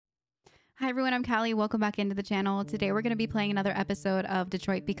Hi everyone, I'm Callie. Welcome back into the channel. Today we're going to be playing another episode of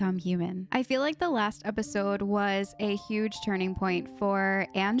Detroit Become Human. I feel like the last episode was a huge turning point for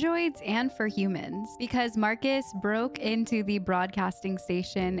androids and for humans because Markus broke into the broadcasting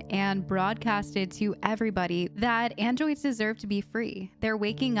station and broadcasted to everybody that androids deserve to be free. They're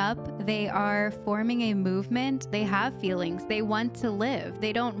waking up, they are forming a movement, they have feelings, they want to live,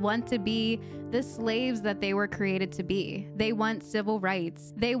 they don't want to be the slaves that they were created to be. They want civil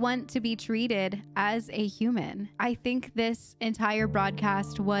rights. They want to be treated as a human. I think this entire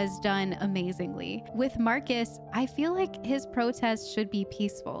broadcast was done amazingly. With Markus, I feel like his protest should be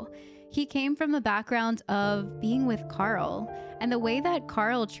peaceful. He came from the background of being with Carl, and the way that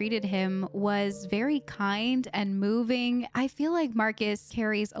Carl treated him was very kind and moving. I feel like Markus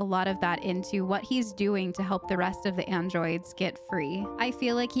carries a lot of that into what he's doing to help the rest of the androids get free. I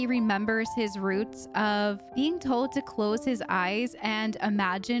feel like he remembers his roots of being told to close his eyes and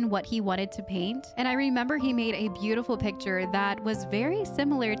imagine what he wanted to paint. And I remember he made a beautiful picture that was very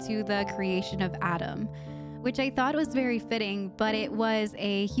similar to the creation of Adam, which I thought was very fitting, but it was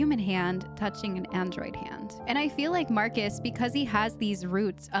a human hand touching an android hand. And I feel like Markus, because he has these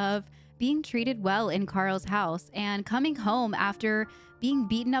roots of being treated well in Carl's house and coming home after being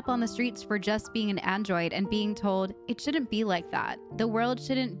beaten up on the streets for just being an android and being told it shouldn't be like that. The world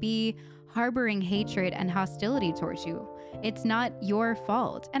shouldn't be harboring hatred and hostility towards you. It's not your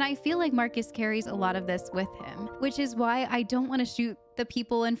fault. And I feel like Markus carries a lot of this with him, which is why I don't want to shoot the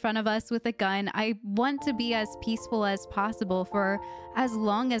people in front of us with a gun. I want to be as peaceful as possible for as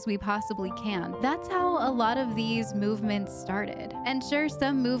long as we possibly can. That's how a lot of these movements started. And sure,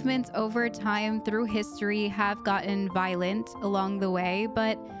 some movements over time through history have gotten violent along the way,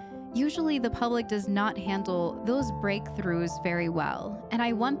 but usually the public does not handle those breakthroughs very well. And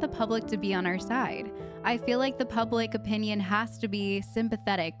I want the public to be on our side. I feel like the public opinion has to be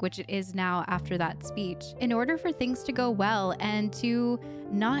sympathetic, which it is now after that speech, in order for things to go well and to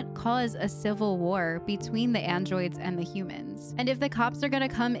not cause a civil war between the androids and the humans. And if the cops are gonna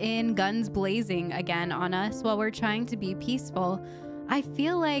come in guns blazing again on us while we're trying to be peaceful, I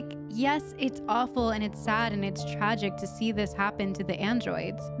feel like, yes, it's awful and it's sad and it's tragic to see this happen to the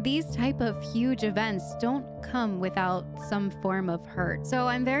androids. These type of huge events don't come without some form of hurt. So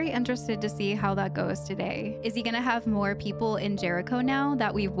I'm very interested to see how that goes today. Is he gonna have more people in Jericho now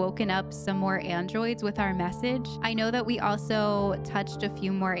that we've woken up some more androids with our message? I know that we also touched a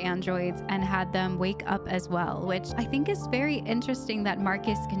few more androids and had them wake up as well, which I think is very interesting that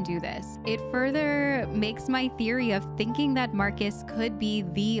Markus can do this. It further makes my theory of thinking that Markus could be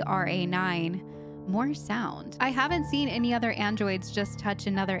the RA9 more sound. I haven't seen any other androids just touch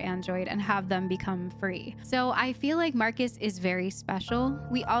another android and have them become free. So I feel like Markus is very special.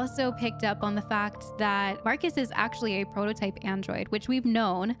 We also picked up on the fact that Markus is actually a prototype android, which we've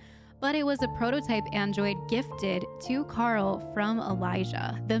known, but it was a prototype android gifted to Carl from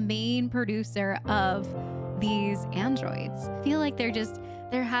Elijah, the main producer of these androids. I feel like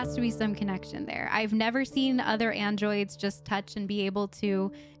there has to be some connection there. I've never seen other androids just touch and be able to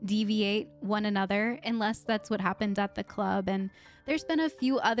deviate one another unless that's what happened at the club. And there's been a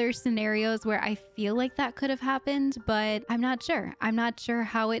few other scenarios where I feel like that could have happened, but I'm not sure. I'm not sure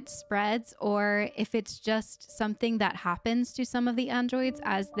how it spreads or if it's just something that happens to some of the androids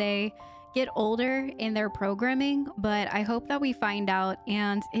as they get older in their programming, but I hope that we find out,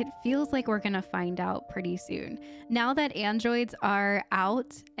 and it feels like we're gonna find out pretty soon. Now that androids are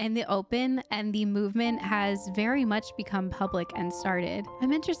out in the open and the movement has very much become public and started,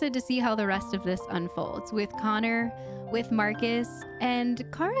 I'm interested to see how the rest of this unfolds with Connor, with Markus, and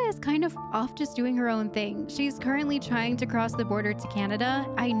Kara is kind of off just doing her own thing. She's currently trying to cross the border to Canada.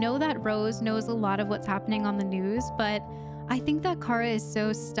 I know that Rose knows a lot of what's happening on the news, but I think that Kara is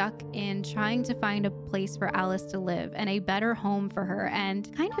so stuck in trying to find a place for Alice to live and a better home for her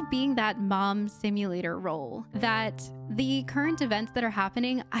and kind of being that mom simulator role that the current events that are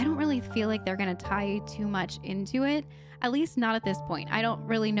happening, I don't really feel like they're going to tie too much into it. At least not at this point. I don't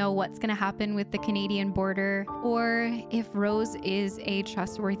really know what's going to happen with the Canadian border or if Rose is a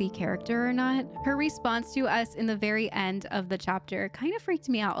trustworthy character or not. Her response to us in the very end of the chapter kind of freaked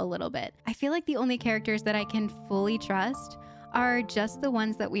me out a little bit. I feel like the only characters that I can fully trust are just the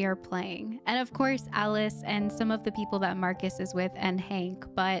ones that we are playing. And of course, Alice and some of the people that Markus is with and Hank.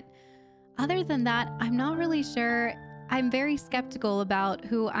 But other than that, I'm not really sure. I'm very skeptical about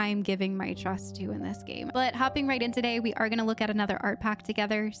who I'm giving my trust to in this game. But hopping right in today, we are going to look at another art pack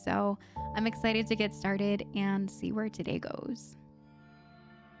together. So I'm excited to get started and see where today goes.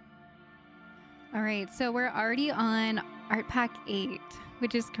 All right, so we're already on art pack 8,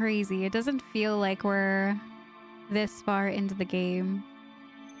 which is crazy. It doesn't feel like we're this far into the game.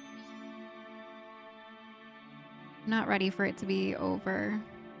 not ready for it to be over.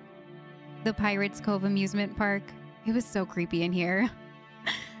 The Pirates Cove amusement park. It was so creepy in here.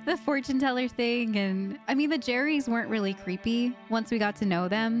 The fortune teller thing, and I mean the Jerrys weren't really creepy once we got to know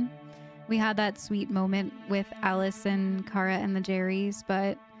them. We had that sweet moment with Alice and Kara and the Jerrys,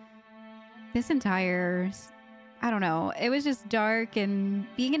 but this entire, I don't know, it was just dark, and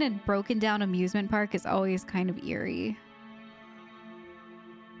being in a broken down amusement park is always kind of eerie.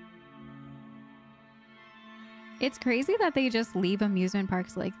 It's crazy that they just leave amusement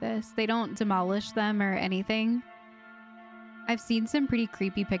parks like this. They don't demolish them or anything. I've seen some pretty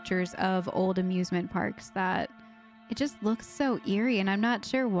creepy pictures of old amusement parks that it just looks so eerie, and I'm not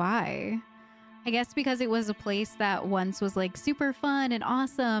sure why. I guess because it was a place that once was like super fun and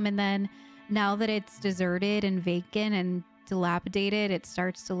awesome, and then now that it's deserted and vacant and dilapidated, it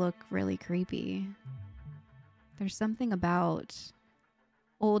starts to look really creepy. There's something about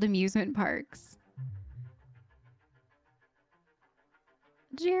old amusement parks.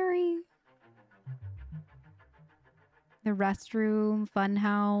 Jerry. The restroom,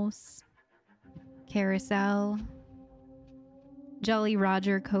 funhouse, carousel, Jolly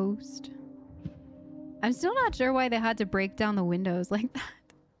Roger Coast. I'm still not sure why they had to break down the windows like that.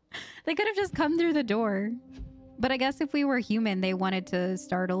 They could have just come through the door. But I guess if we were human, they wanted to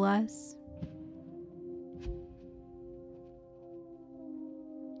startle us.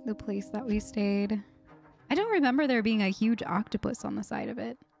 The place that we stayed. I don't remember there being a huge octopus on the side of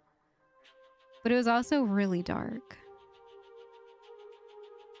it. But it was also really dark.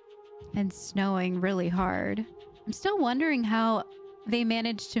 And snowing really hard. I'm still wondering how they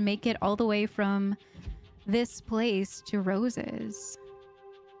managed to make it all the way from this place to Rose's.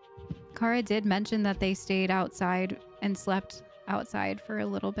 Kara did mention that they stayed outside and slept outside for a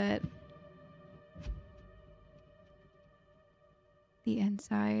little bit. The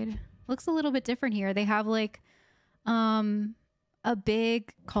inside looks a little bit different here. They have like a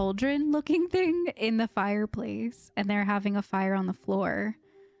big cauldron looking thing in the fireplace, and they're having a fire on the floor,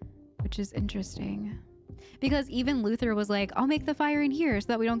 which is interesting. Because even Luther was like, I'll make the fire in here so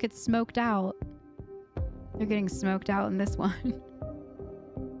that we don't get smoked out. They're getting smoked out in this one.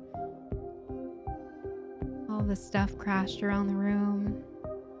 All the stuff crashed around the room.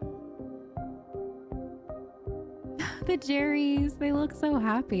 The Jerrys, they look so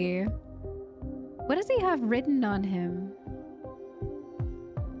happy. What does he have written on him?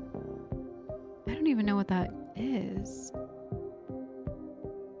 I don't even know what that is.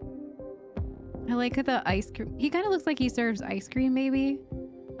 I like the ice cream. He kind of looks like he serves ice cream, maybe.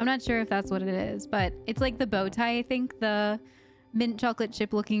 I'm not sure if that's what it is, but it's like the bow tie, I think. The mint chocolate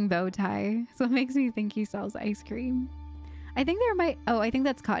chip looking bow tie. So it makes me think he sells ice cream. I think there might... Oh, I think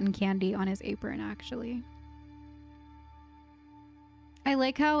that's cotton candy on his apron, actually. I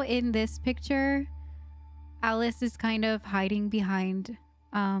like how in this picture, Alice is kind of hiding behind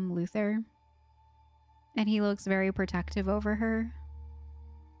Luther. And he looks very protective over her.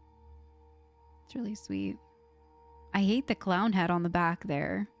 It's really sweet. I hate the clown head on the back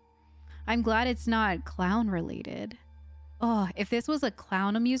there. I'm glad it's not clown related. Oh, if this was a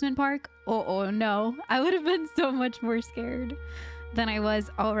clown amusement park, oh no, I would have been so much more scared than I was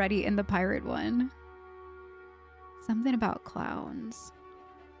already in the pirate one. Something about clowns.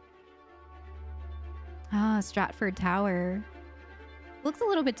 Ah, Stratford Tower. Looks a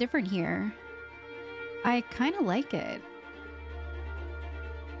little bit different here. I kind of like it.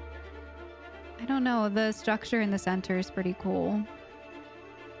 I don't know, the structure in the center is pretty cool.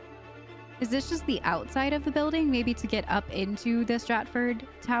 Is this just the outside of the building? Maybe to get up into the Stratford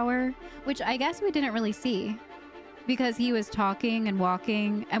Tower? Which I guess we didn't really see. Because he was talking and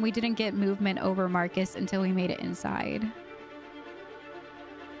walking, and we didn't get movement over Markus until we made it inside.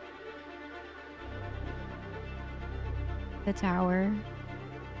 The tower.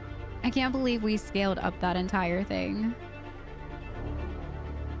 I can't believe we scaled up that entire thing.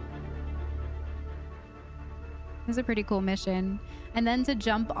 It's a pretty cool mission. And then to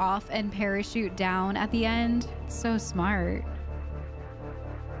jump off and parachute down at the end, it's so smart.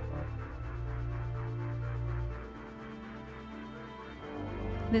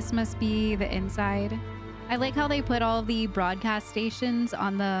 This must be the inside. I like how they put all the broadcast stations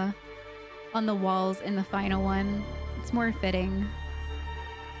on the walls in the final one. It's more fitting.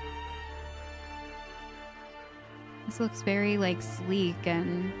 This looks very like sleek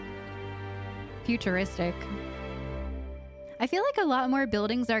and futuristic. I feel like a lot more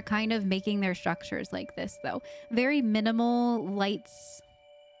buildings are kind of making their structures like this though. Very minimal lights,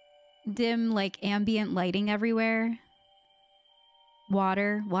 dim like ambient lighting everywhere.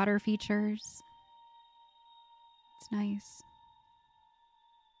 Water features. It's nice.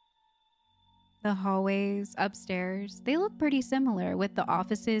 The hallways upstairs, they look pretty similar, with the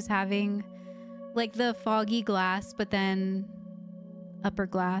offices having like the foggy glass, but then upper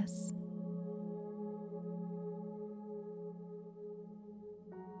glass.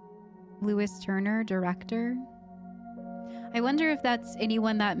 Lewis Turner, director. I wonder if that's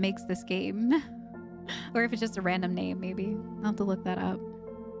anyone that makes this game or if it's just a random name, maybe. I'll have to look that up.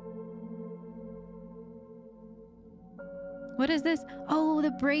 What is this? Oh,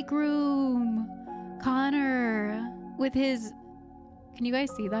 the break room. Connor with his... Can you guys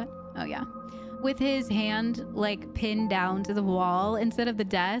see that? Oh, yeah. With his hand, like, pinned down to the wall instead of the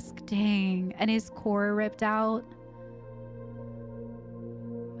desk. Dang. And his core ripped out.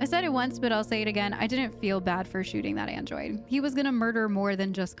 I said it once, but I'll say it again. I didn't feel bad for shooting that android. He was gonna murder more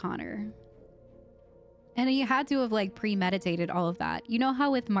than just Connor. And he had to have, like, premeditated all of that. You know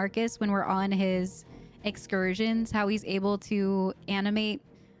how with Markus, when we're on his excursions, how he's able to animate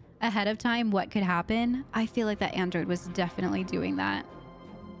ahead of time what could happen? I feel like that android was definitely doing that.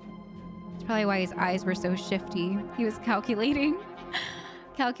 It's probably why his eyes were so shifty. He was calculating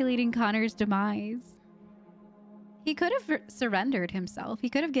Connor's demise. He could have surrendered himself. He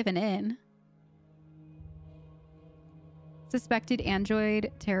could have given in. Suspected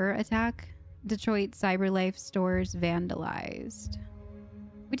android terror attack. Detroit Cyberlife stores vandalized.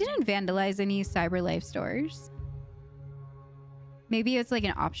 We didn't vandalize any Cyberlife stores. Maybe it's like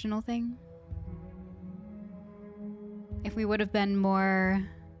an optional thing. If we would have been more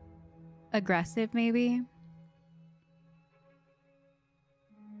aggressive, maybe.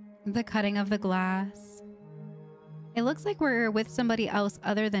 The cutting of the glass. It looks like we're with somebody else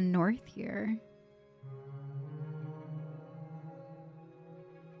other than North here.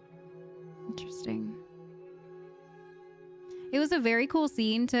 Interesting. It was a very cool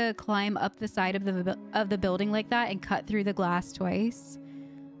scene to climb up the side of the building like that and cut through the glass twice.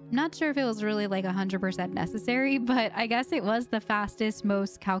 I'm not sure if it was really like 100% necessary, but I guess it was the fastest,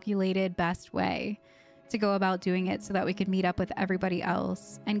 most calculated, best way to go about doing it so that we could meet up with everybody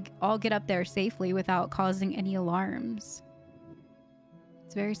else and all get up there safely without causing any alarms.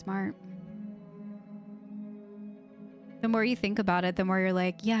 It's very smart. The more you think about it, the more you're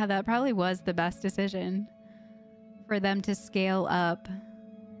like, yeah, that probably was the best decision for them to scale up.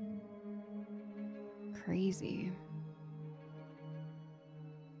 Crazy.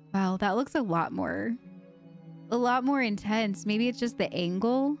 Wow, that looks a lot more intense. Maybe it's just the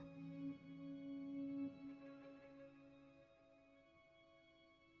angle.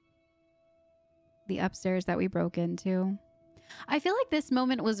 The upstairs that we broke into. I feel like this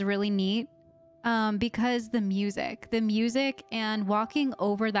moment was really neat because the music and walking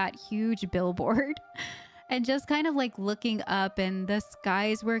over that huge billboard and just kind of like looking up, and the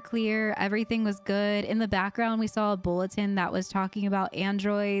skies were clear. Everything was good. In the background, we saw a bulletin that was talking about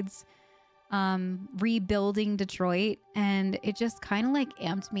androids rebuilding Detroit, and it just kind of like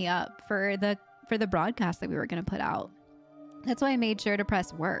amped me up for the broadcast that we were going to put out. That's why I made sure to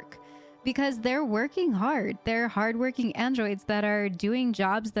press work, because they're working hard. They're hardworking androids that are doing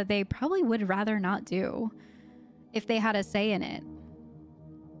jobs that they probably would rather not do if they had a say in it.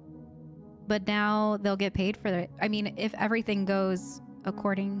 But now they'll get paid for it. I mean, if everything goes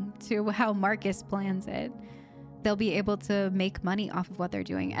according to how Markus plans it, they'll be able to make money off of what they're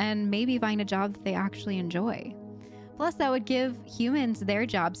doing and maybe find a job that they actually enjoy. Plus, that would give humans their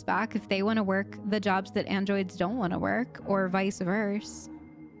jobs back if they want to work the jobs that androids don't want to work, or vice versa.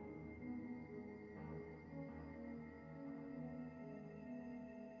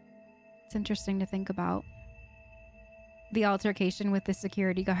 It's interesting to think about. The altercation with the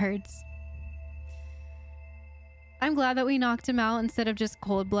security guards. I'm glad that we knocked him out instead of just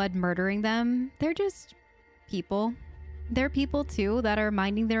cold blood murdering them. They're just people. They're people too that are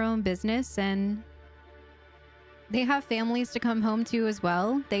minding their own business, and they have families to come home to as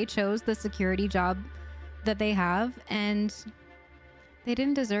well. They chose the security job that they have, and they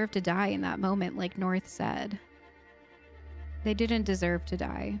didn't deserve to die in that moment, like North said. They didn't deserve to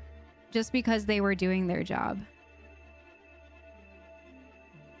die just because they were doing their job.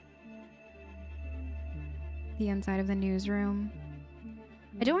 The inside of the newsroom.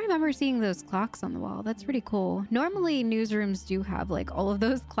 I don't remember seeing those clocks on the wall. That's pretty cool. Normally newsrooms do have like all of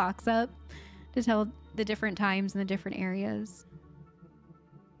those clocks up to tell the different times in the different areas.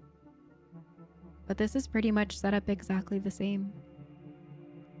 But this is pretty much set up exactly the same.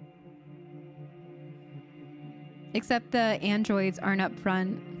 Except the androids aren't up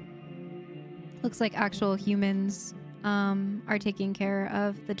front. Looks like actual humans are taking care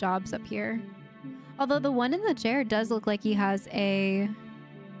of the jobs up here. Although the one in the chair does look like he has an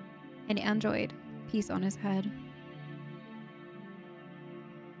android piece on his head.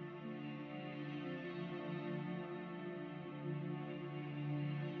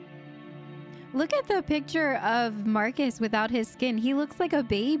 Look at the picture of Markus without his skin. He looks like a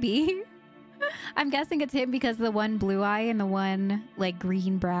baby. I'm guessing it's him because the one blue eye and the one like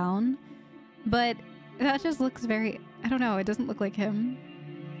green brown. But that just looks very, I don't know, it doesn't look like him.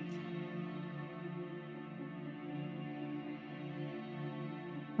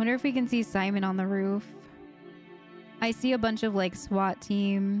 Wonder if we can see Simon on the roof. I see a bunch of like SWAT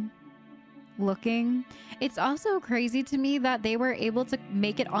team looking. It's also crazy to me that they were able to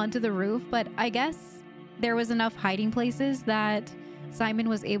make it onto the roof, but I guess there was enough hiding places that Simon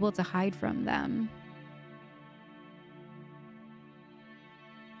was able to hide from them.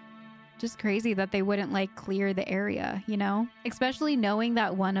 Just crazy that they wouldn't like clear the area, you know? Especially knowing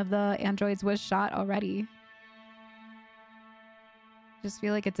that one of the androids was shot already. Just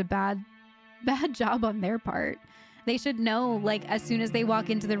feel like it's a bad job on their part. They should know, like, as soon as they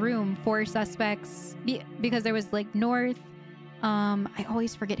walk into the room, 4 suspects, because there was like North. I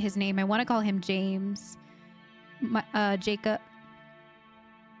always forget his name. I want to call him James. Jacob.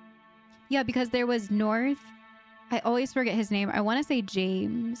 Yeah, because there was North. I always forget his name. I want to say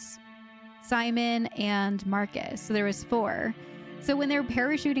James, Simon, and Markus. So there was 4. So when they're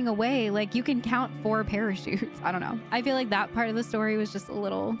parachuting away, like, you can count 4 parachutes. I don't know. I feel like that part of the story was just a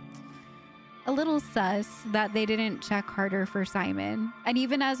little sus that they didn't check harder for Simon. And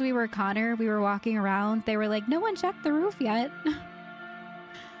even as we were walking around, they were like, no one checked the roof yet.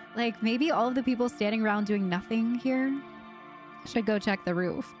 Like, maybe all of the people standing around doing nothing here should go check the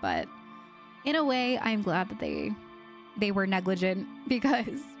roof. But in a way, I'm glad that they were negligent,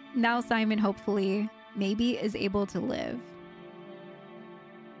 because now Simon hopefully maybe is able to live.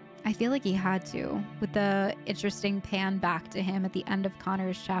 I feel like he had to, with the interesting pan back to him at the end of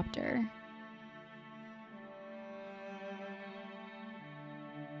Connor's chapter.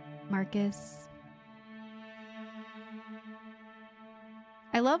 Markus.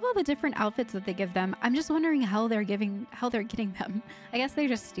 I love all the different outfits that they give them. I'm just wondering how they're getting them. I guess they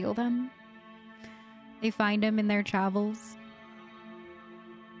just steal them. They find them in their travels.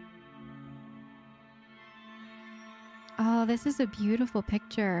 Oh, this is a beautiful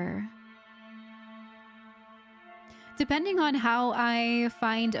picture. Depending on how I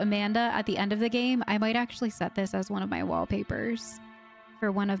find Amanda at the end of the game, I might actually set this as one of my wallpapers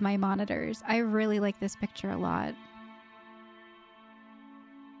for one of my monitors. I really like this picture a lot.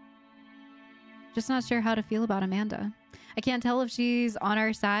 Just not sure how to feel about Amanda. I can't tell if she's on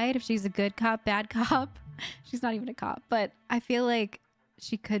our side, if she's a good cop, bad cop. She's not even a cop, but I feel like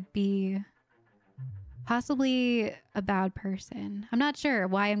she could be possibly a bad person. I'm not sure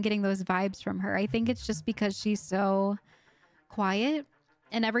why I'm getting those vibes from her. I think it's just because she's so quiet.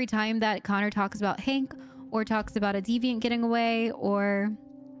 And every time that Connor talks about Hank, or talks about a deviant getting away, or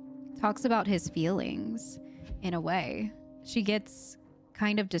talks about his feelings in a way, she gets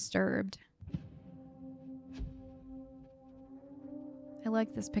kind of disturbed. I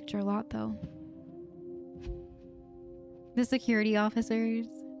like this picture a lot, though. The security officers,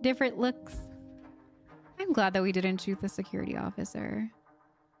 different looks. I'm glad that we didn't shoot the security officer.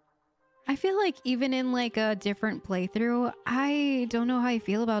 I feel like even in like a different playthrough, I don't know how I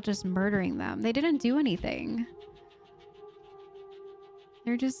feel about just murdering them. They didn't do anything.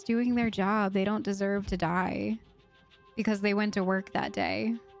 They're just doing their job. They don't deserve to die because they went to work that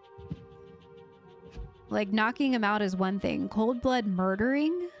day. Like, knocking them out is one thing. Cold blood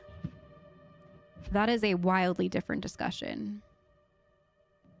murdering? That is a wildly different discussion.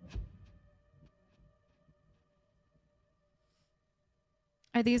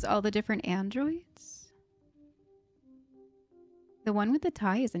 Are these all the different androids? The one with the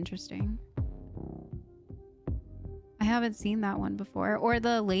tie is interesting. I haven't seen that one before. Or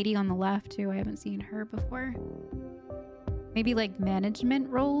the lady on the left, too. I haven't seen her before. Maybe like management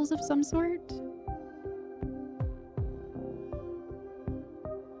roles of some sort?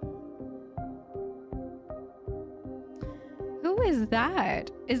 Who is that?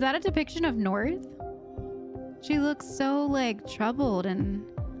 Is that a depiction of North? She looks so like troubled and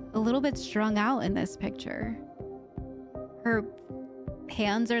a little bit strung out in this picture. Her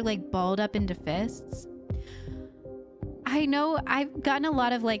hands are like balled up into fists. I know I've gotten a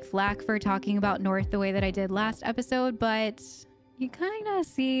lot of like flack for talking about North the way that I did last episode, but you kind of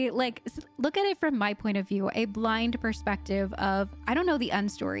see, like, look at it from my point of view, a blind perspective of, I don't know the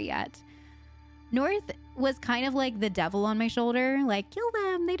end story yet. North was kind of like the devil on my shoulder, like, kill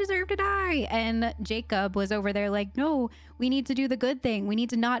them, they deserve to die. And Jacob was over there like, no, we need to do the good thing. We need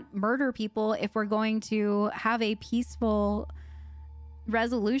to not murder people if we're going to have a peaceful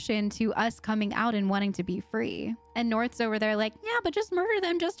resolution to us coming out and wanting to be free. And North's over there like, yeah, but just murder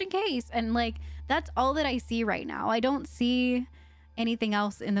them just in case. And like, that's all that I see right now. I don't see anything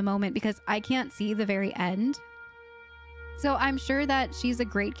else in the moment because I can't see the very end. So I'm sure that she's a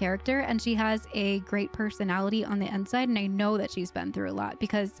great character and she has a great personality on the inside. And I know that she's been through a lot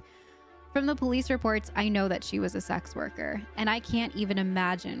because from the police reports, I know that she was a sex worker and I can't even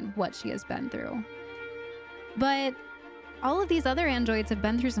imagine what she has been through. But all of these other androids have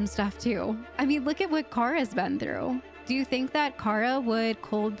been through some stuff too. I mean, look at what Kara's been through. Do you think that Kara would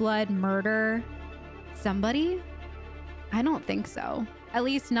cold blood murder somebody? I don't think so. At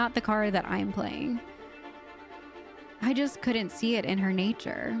least not the Kara that I'm playing. I just couldn't see it in her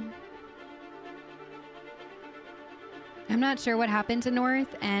nature. I'm not sure what happened to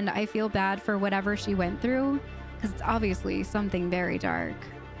North, and I feel bad for whatever she went through, because it's obviously something very dark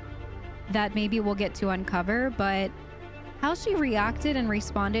that maybe we'll get to uncover, but how she reacted and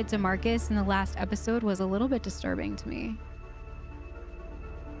responded to Markus in the last episode was a little bit disturbing to me.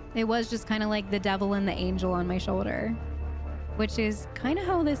 It was just kind of like the devil and the angel on my shoulder, which is kind of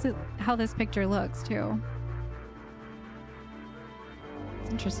how this picture looks too.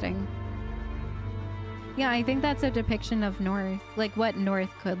 It's interesting. Yeah, I think that's a depiction of North, like what North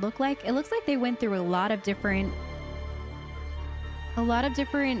could look like. It looks like they went through a lot of different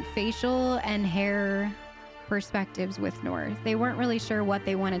facial and hair perspectives with North. They weren't really sure what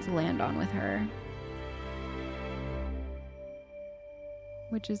they wanted to land on with her,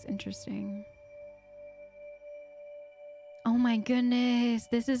 which is interesting. Oh my goodness,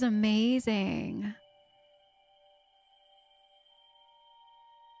 this is amazing.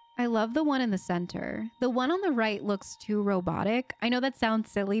 I love the one in the center. The one on the right looks too robotic. I know that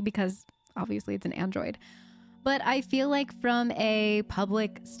sounds silly because obviously it's an android, but I feel like from a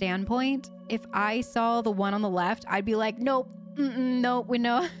public standpoint, if I saw the one on the left, I'd be like, nope, nope, we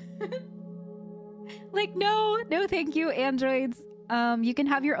know. Like, no, thank you, androids. You can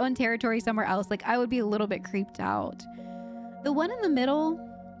have your own territory somewhere else. Like, I would be a little bit creeped out. The one in the middle,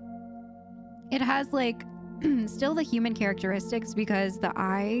 it has like still the human characteristics because the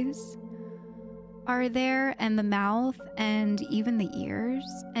eyes are there and the mouth and even the ears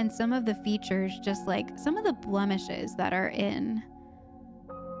and some of the features, just like some of the blemishes that are in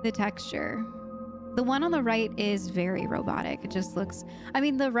the texture. The one on the right is very robotic. It just looks, I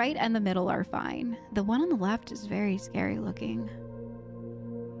mean, the right and the middle are fine. The one on the left is very scary looking.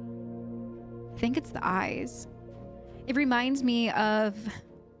 I think it's the eyes. It reminds me of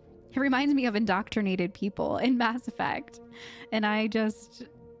indoctrinated people in Mass Effect. And I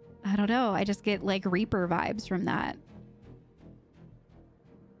don't know. I just get like Reaper vibes from that.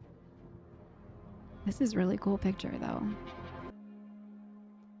 This is a really cool picture though.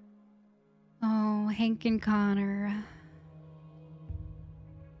 Oh, Hank and Connor.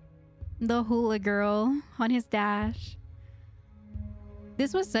 The hula girl on his dash.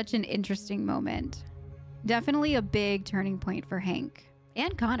 This was such an interesting moment. Definitely a big turning point for Hank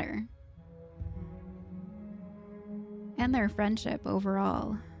and Connor. And their friendship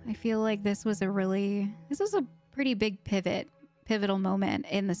overall. I feel like this was a pretty big pivotal moment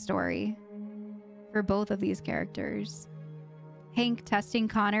in the story for both of these characters. Hank testing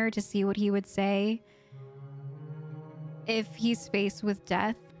Connor to see what he would say if he's faced with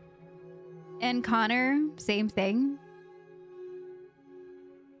death. And Connor, same thing.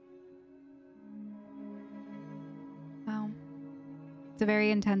 Wow. It's a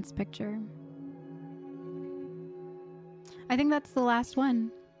very intense picture. I think that's the last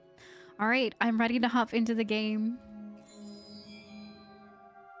one. All right, I'm ready to hop into the game.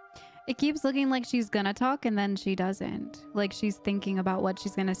 It keeps looking like she's gonna talk and then she doesn't. Like she's thinking about what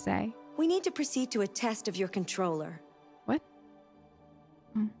she's gonna say. We need to proceed to a test of your controller. What?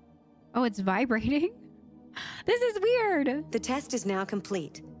 Oh, it's vibrating? This is weird. The test is now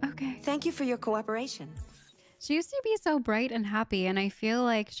complete. Okay. Thank you for your cooperation. She used to be so bright and happy, and I feel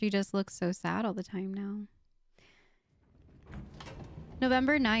like she just looks so sad all the time now.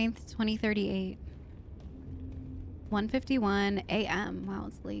 November 9th, 2038. 1:51 a.m. Wow,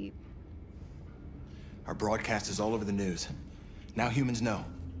 it's late. Our broadcast is all over the news. Now humans know.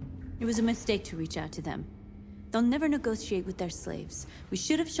 It was a mistake to reach out to them. They'll never negotiate with their slaves. We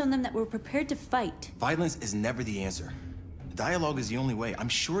should have shown them that we're prepared to fight. Violence is never the answer. Dialogue is the only way. I'm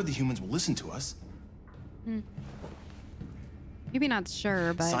sure the humans will listen to us. Maybe not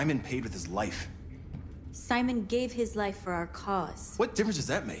sure, but... Simon paid with his life. Simon gave his life for our cause. What difference does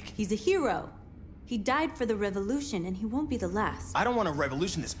that make? He's a hero. He died for the revolution, and he won't be the last. I don't want a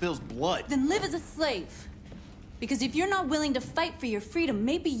revolution that spills blood. Then live as a slave. Because if you're not willing to fight for your freedom,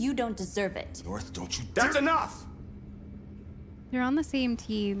 maybe you don't deserve it. North, don't you... That's enough! You're on the same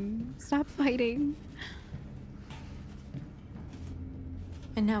team. Stop fighting.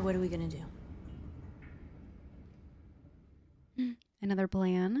 And now what are we gonna do? Another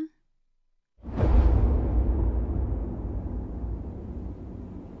plan.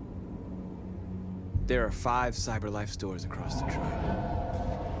 There are 5 Cyberlife stores across Detroit,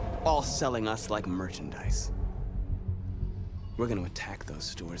 all selling us like merchandise. We're gonna attack those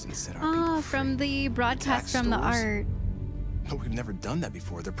stores and set our people free. From the broadcast Attack from the stores? art. No, we've never done that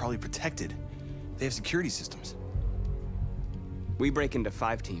before. They're probably protected. They have security systems. We break into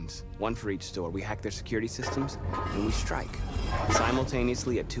 5 teams, 1 for each store. We hack their security systems, and we strike.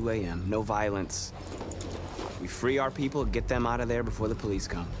 Simultaneously at 2 a.m., no violence. We free our people, get them out of there before the police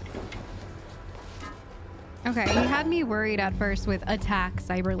come. Okay, he had me worried at first with attack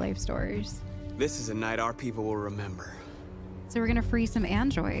Cyberlife stores. This is a night our people will remember. So we're gonna free some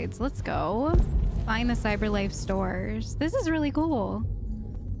androids. Let's go. Find the Cyberlife stores. This is really cool.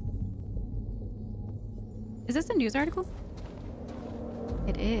 Is this a news article?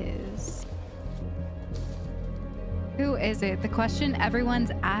 It is. Who is it? The question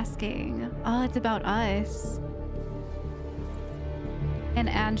everyone's asking. Oh, it's about us. An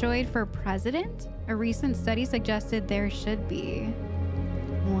android for president? A recent study suggested there should be.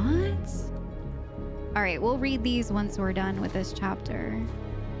 What? All right, we'll read these once we're done with this chapter.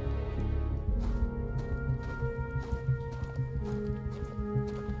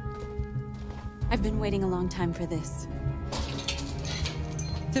 I've been waiting a long time for this.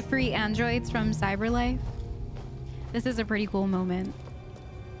 To free androids from Cyberlife. This is a pretty cool moment.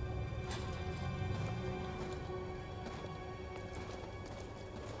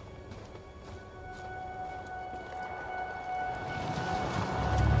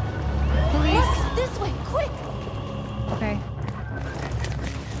 Markus, this way, quick! Okay.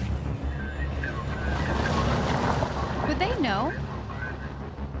 Would they know?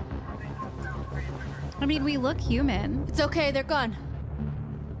 I mean, we look human. It's okay, they're gone.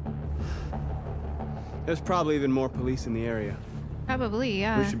 There's probably even more police in the area. Probably,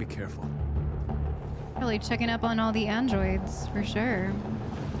 yeah. We should be careful. Probably checking up on all the androids, for sure.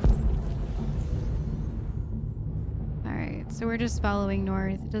 All right, so we're just following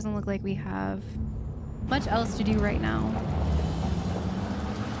north. It doesn't look like we have much else to do right now.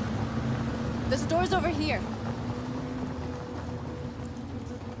 The store's over here.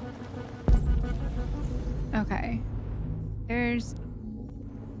 Okay. There's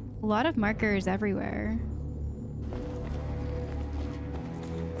a lot of markers everywhere.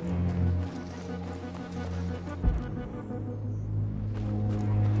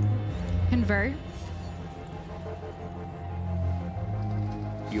 Convert.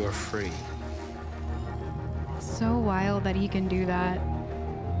 You're free. So wild that he can do that.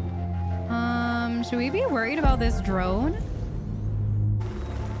 Should we be worried about this drone?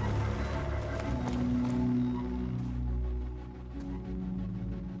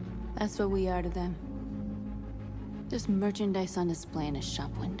 That's what we are to them. Just merchandise on display in a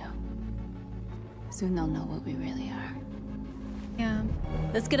shop window. Soon they'll know what we really are. Yeah.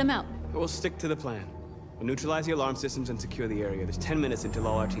 Let's get them out. We'll stick to the plan. We'll neutralize the alarm systems and secure the area. There's 10 minutes until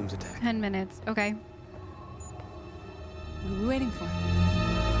all our teams attack. 10 minutes. Okay. What are we waiting for?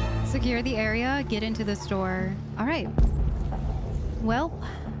 Secure the area, get into the store. All right. Well,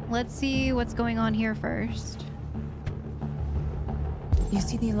 let's see what's going on here first. You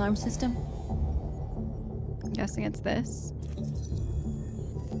see the alarm system? I'm guessing it's this.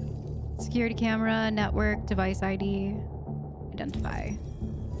 Security camera, network, device ID, identify.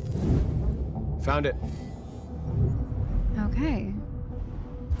 Found it. Okay.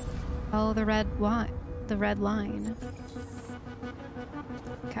 Follow the red line.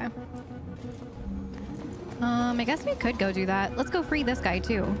 Okay. I guess we could go do that. Let's go free this guy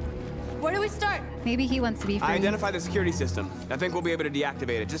too. Where do we start? Maybe he wants to be free. I identified the security system. I think we'll be able to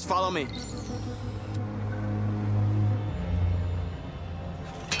deactivate it. Just follow me.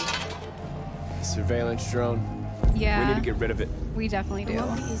 Surveillance drone. Yeah. We need to get rid of it. We definitely do. It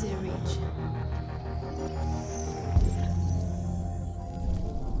won't be easy to reach.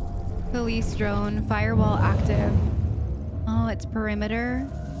 Police drone, firewall active. Oh, it's perimeter.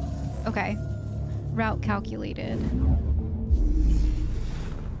 Okay. Route calculated.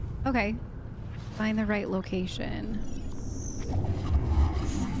 Okay. Find the right location.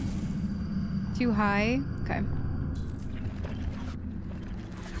 Too high? Okay.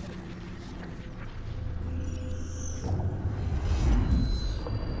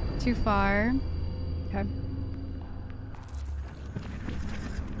 Too far? Okay.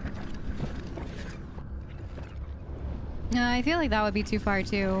 I feel like that would be too far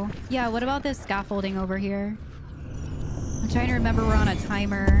too. Yeah, what about this scaffolding over here? I'm trying to remember we're on a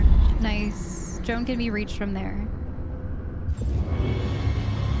timer. Nice. Drone can be reached from there.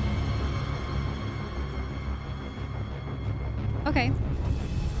 Okay.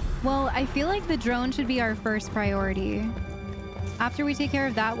 Well, I feel like the drone should be our first priority. After we take care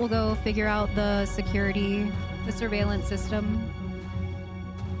of that, we'll go figure out the security, the surveillance system.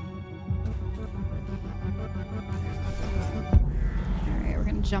 All right, we're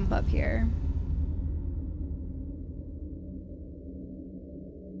gonna jump up here.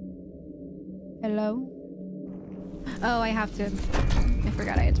 Hello? Oh, I have to. I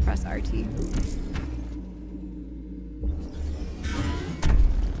forgot I had to press RT.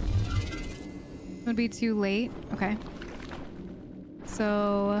 Would be too late. Okay.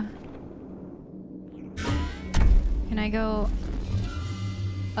 So can I go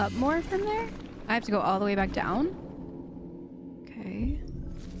up more from there? I have to go all the way back down. Okay.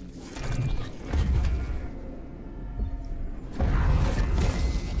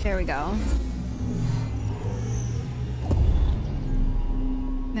 There we go.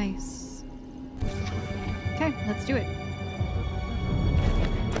 Nice. Okay, let's do it.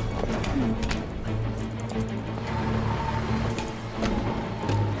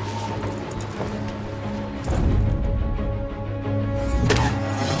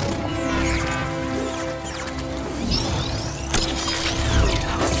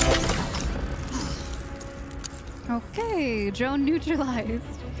 Okay, drone neutralized.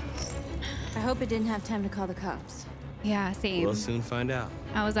 I hope it didn't have time to call the cops. Yeah, same. We'll soon find out.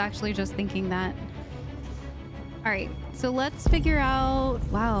 I was actually just thinking that. All right, so let's figure out...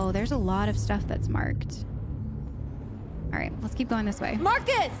 Wow, there's a lot of stuff that's marked. All right, let's keep going this way.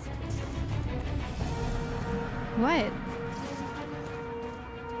 Markus! What?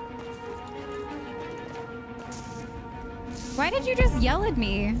 Why did you just yell at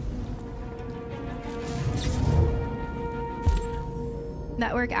me?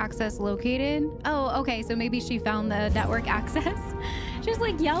 Network access located. Oh, okay, so maybe she found the network access. Just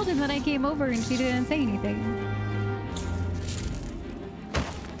like yelled and then I came over and she didn't say anything.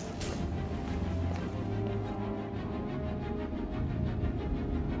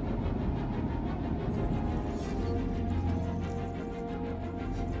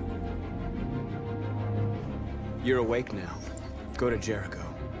 You're awake now. Go to Jericho.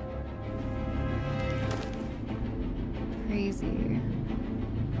 Crazy.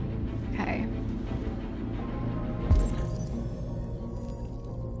 Okay.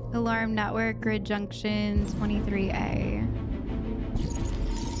 Alarm network, grid junction 23A.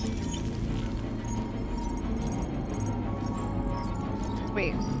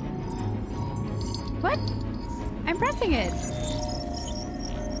 Wait. What? I'm pressing it.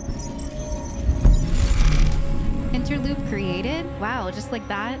 Interloop created? Wow, just like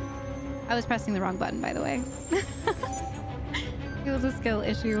that? I was pressing the wrong button, by the way. It was a skill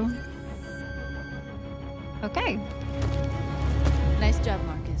issue. Okay. Nice job,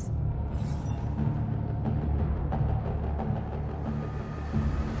 Markus.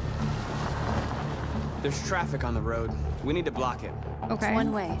 There's traffic on the road. We need to block it. Okay. It's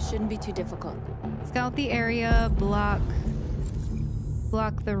one way. Shouldn't be too difficult. Scout the area, block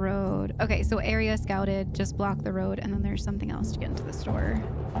the road. Okay, so area scouted, just block the road, and then there's something else to get into the store.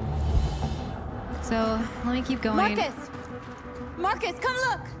 So let me keep going. Markus! Markus, come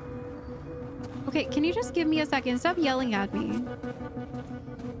look! Okay, can you just give me a second? Stop yelling at me.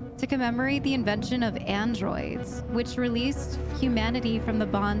 To commemorate the invention of androids, which released humanity from the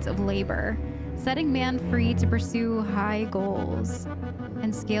bonds of labor, setting man free to pursue high goals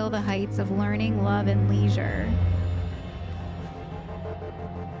and scale the heights of learning, love, and leisure.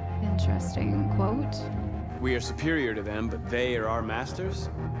 Interesting quote. We are superior to them, but they are our masters?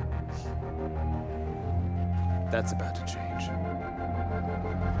 That's about to change.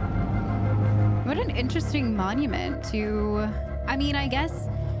 What an interesting monument to... I mean, I guess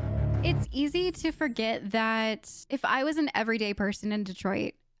it's easy to forget that if I was an everyday person in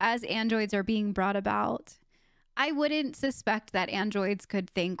Detroit, as androids are being brought about, I wouldn't suspect that androids could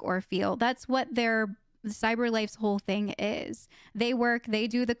think or feel. That's what their Cyberlife's whole thing is. They work, they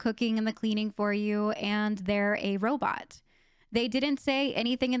do the cooking and the cleaning for you, and they're a robot. They didn't say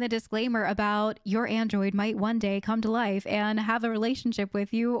anything in the disclaimer about your android might one day come to life and have a relationship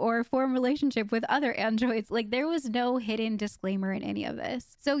with you or form a relationship with other androids. Like, there was no hidden disclaimer in any of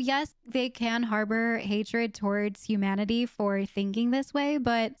this. So yes, they can harbor hatred towards humanity for thinking this way,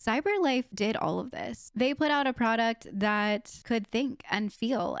 but Cyberlife did all of this. They put out a product that could think and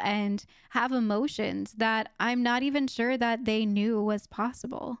feel and have emotions that I'm not even sure that they knew was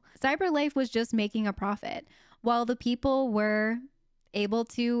possible. Cyberlife was just making a profit, while the people were able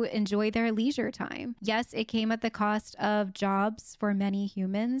to enjoy their leisure time. Yes, it came at the cost of jobs for many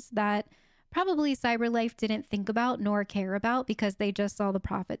humans that probably Cyberlife didn't think about nor care about because they just saw the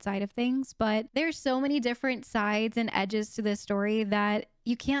profit side of things. But there's so many different sides and edges to this story that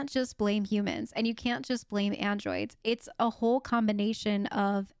you can't just blame humans and you can't just blame androids. It's a whole combination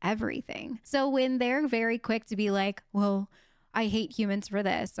of everything. So when they're very quick to be like, well, I hate humans for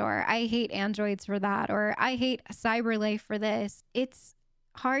this, or I hate androids for that, or I hate Cyberlife for this, it's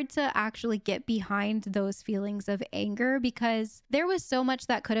hard to actually get behind those feelings of anger because there was so much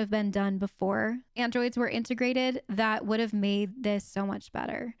that could have been done before androids were integrated that would have made this so much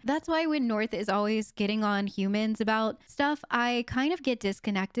better. That's why when North is always getting on humans about stuff, I kind of get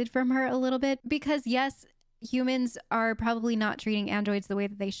disconnected from her a little bit because yes, humans are probably not treating androids the way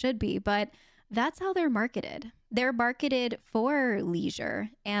that they should be, but that's how they're marketed. They're marketed for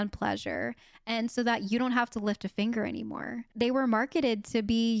leisure and pleasure, and so that you don't have to lift a finger anymore. They were marketed to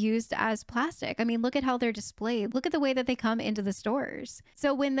be used as plastic. I mean, look at how they're displayed. Look at the way that they come into the stores.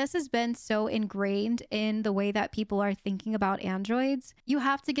 So when this has been so ingrained in the way that people are thinking about androids, you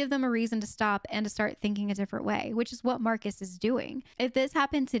have to give them a reason to stop and to start thinking a different way, which is what Markus is doing. If this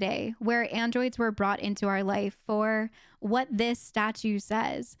happened today, where androids were brought into our life for what this statue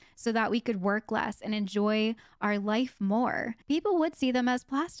says so that we could work less and enjoy our life more, people would see them as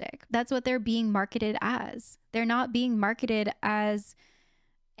plastic. That's what they're being marketed as. They're not being marketed as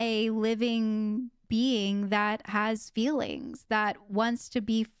a living being that has feelings, that wants to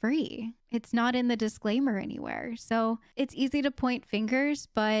be free. It's not in the disclaimer anywhere. So it's easy to point fingers,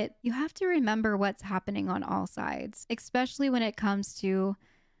 but you have to remember what's happening on all sides, especially when it comes to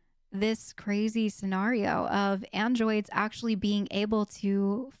this crazy scenario of androids actually being able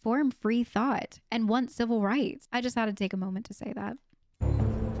to form free thought and want civil rights. I just had to take a moment to say that.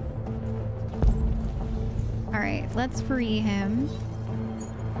 All right, let's free him.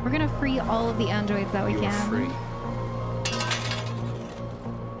 We're gonna free all of the androids that we can. Free.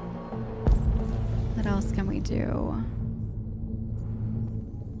 What else can we do?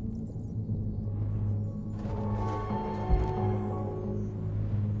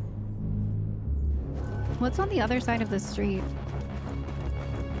 What's on the other side of the street?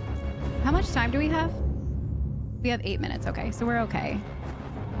 How much time do we have? We have 8 minutes. Okay, so we're okay.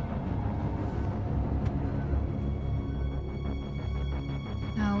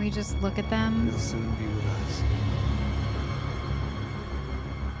 Oh, we just look at them. They'll soon be with us.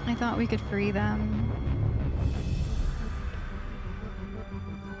 I thought we could free them.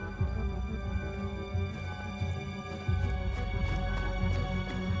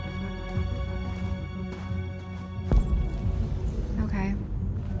 Okay.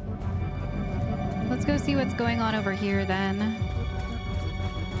 Let's go see what's going on over here then.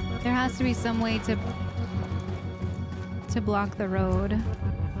 There has to be some way to block the road.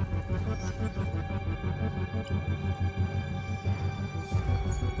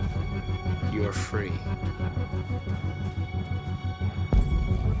 You're free.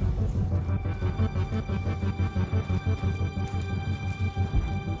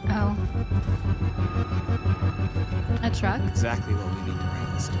 Oh. A truck? Exactly what we need to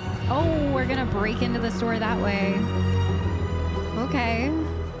bring the store. Oh, we're gonna break into the store that way. Okay.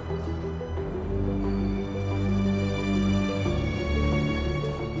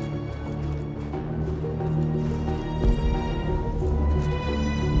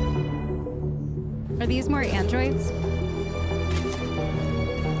 Are these more androids?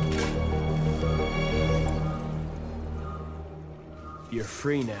 You're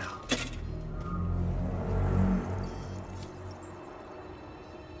free now.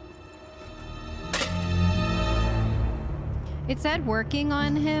 It said working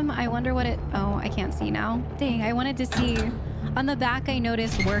on him. I wonder what it... Oh, I can't see now. Dang, I wanted to see. On the back, I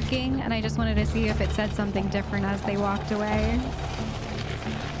noticed working, and I just wanted to see if it said something different as they walked away.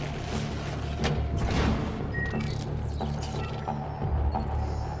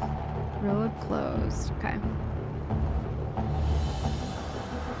 Road closed. Okay.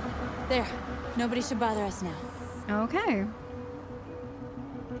 There. Nobody should bother us now. Okay.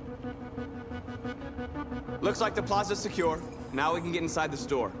 Looks like the plaza's secure. Now we can get inside the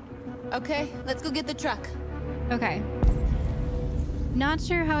store. Okay, let's go get the truck. Okay. Not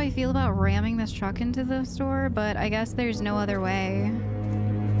sure how I feel about ramming this truck into the store, but I guess there's no other way.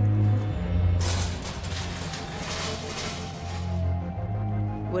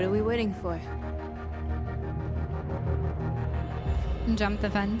 What are we waiting for? Jump the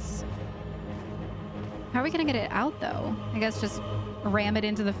fence. How are we gonna get it out though? I guess just ram it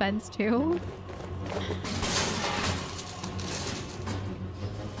into the fence too.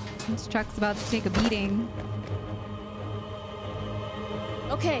 This truck's about to take a beating.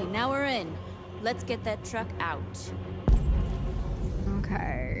 Okay, now we're in. Let's get that truck out.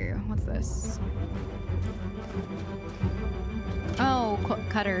 Okay, what's this? Oh,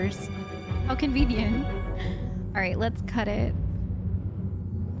 cutters. How convenient. All right, let's cut it.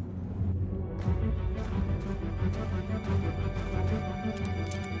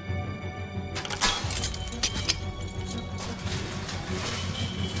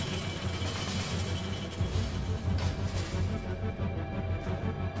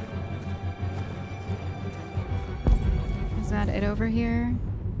 Is that it over here?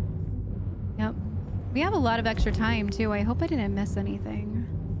 Yep. We have a lot of extra time too. I hope I didn't miss anything.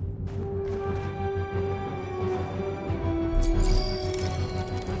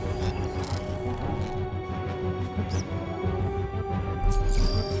 Oops.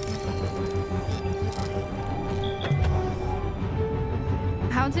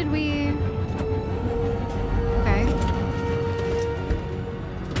 How did we... Okay.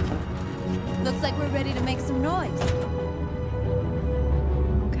 Looks like we're ready to make some noise.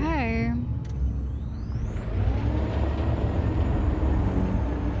 Okay.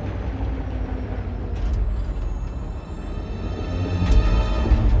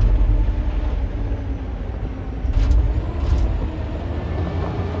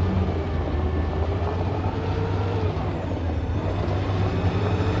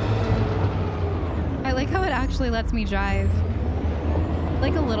 I like how it actually lets me drive.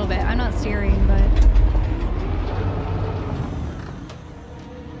 Like a little bit. I'm not steering, but...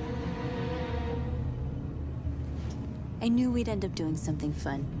 I knew we'd end up doing something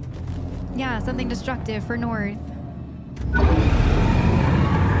fun. Yeah, something destructive for North.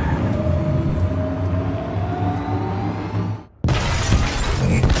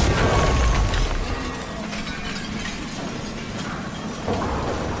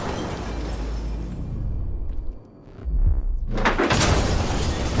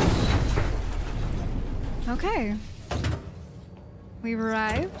 Okay. We've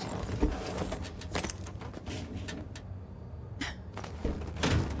arrived.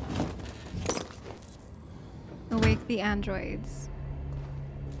 Awake the androids.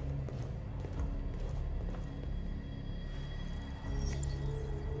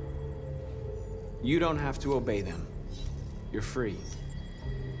 You don't have to obey them. You're free.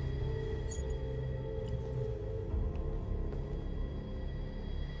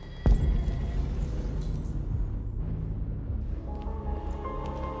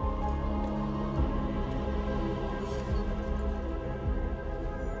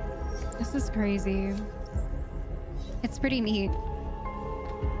 This is crazy. It's pretty neat.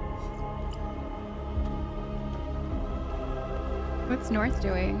 What's North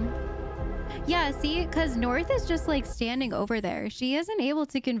doing? Yeah, see, because North is just like standing over there. She isn't able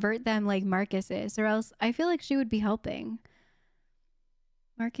to convert them like Markus is, or else I feel like she would be helping.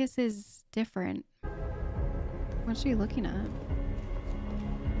 Markus is different. What's she looking at?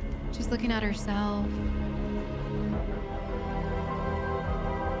 She's looking at herself.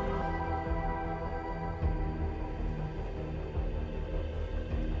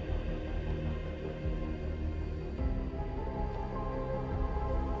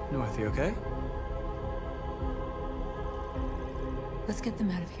 North, you okay? Let's get them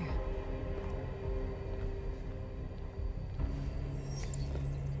out of here.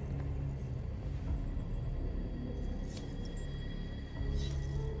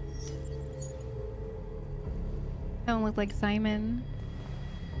 Don't look like Simon.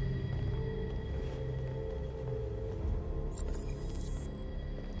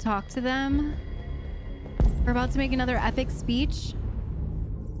 Talk to them. We're about to make another epic speech.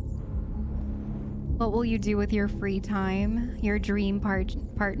 What will you do with your free time? Your dream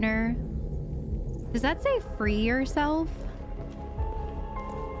partner? Does that say free yourself?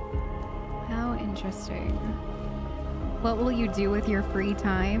 How interesting. What will you do with your free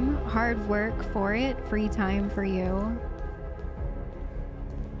time? Hard work for it, free time for you.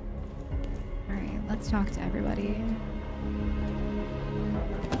 All right, let's talk to everybody.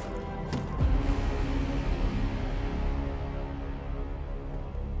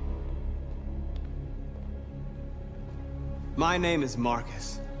 My name is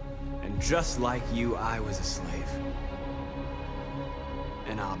Markus, and just like you, I was a slave.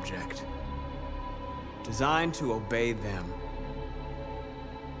 An object. Designed to obey them.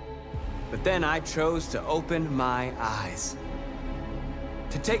 But then I chose to open my eyes.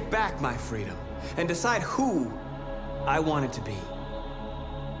 To take back my freedom, and decide who I wanted to be.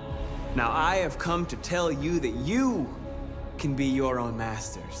 Now I have come to tell you that you can be your own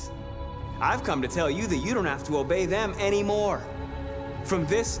masters. I've come to tell you that you don't have to obey them anymore. From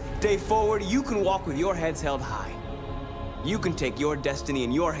this day forward, you can walk with your heads held high. You can take your destiny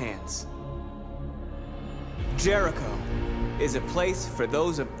in your hands. Jericho is a place for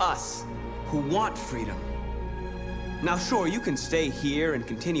those of us who want freedom. Now, sure, you can stay here and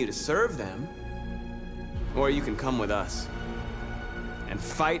continue to serve them, or you can come with us and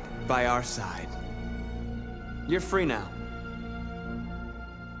fight by our side. You're free now.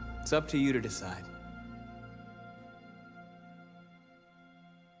 It's up to you to decide.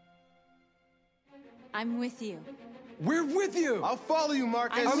 I'm with you. We're with you! I'll follow you,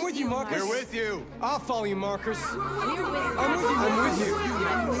 Marcus. I'm with you, Marcus. We're with you. I'll follow you, Marcus. We're with you. I'm with you. I'm with you.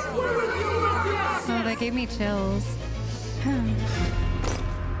 I'm with you. Oh, that gave me chills.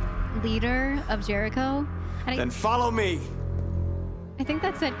 Leader of Jericho. And Then follow me. I think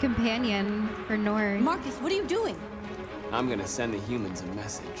that said companion for Nord. Marcus, what are you doing? I'm gonna send the humans a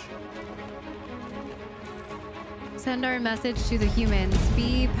message. Send our message to the humans.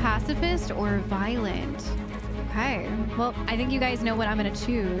 Be pacifist or violent. Okay. Well, I think you guys know what I'm gonna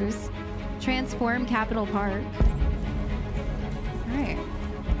choose. Transform Capital Park. All right.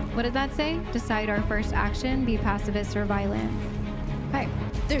 What did that say? Decide our first action. Be pacifist or violent. Okay.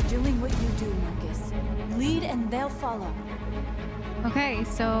 They're doing what you do, Marcus. Lead and they'll follow. Okay,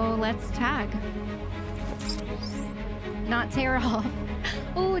 so let's tag. Not tear off.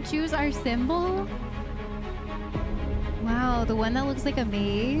 Oh, choose our symbol. Wow, the one that looks like a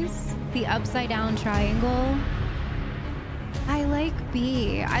maze. The upside down triangle. I like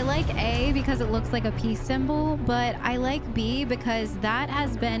B. I like A because it looks like a peace symbol, but I like B because that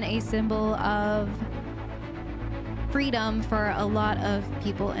has been a symbol of freedom for a lot of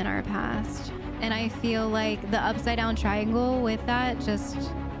people in our past. And I feel like the upside down triangle with that, just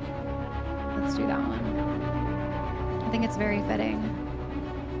let's do that one. I think it's very fitting.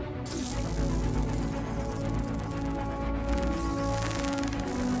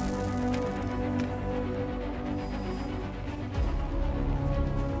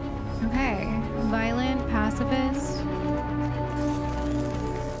 Okay, violent, pacifist.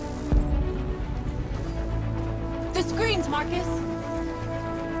 The screens, Marcus!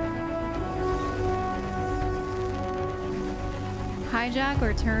 Hijack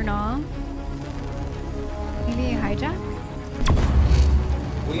or turn off? Maybe hijack?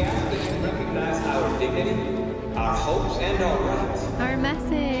 We ask that you recognize our dignity, our hopes, and our rights. Our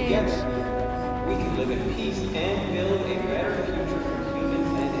message. Together, we can live in peace and build a better future for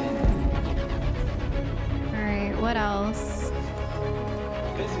humans and animals. Alright, what else?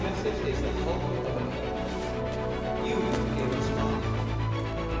 This message is the hope of a people. You gave us love.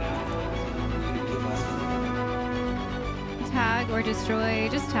 Now, you give us freedom. Tag or destroy,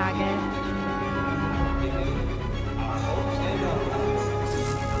 just tag it. Our hopes and our rights.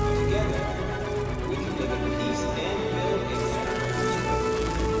 Together, we can live in peace and build a better future.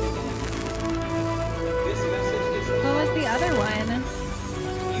 This message is the What was the other one?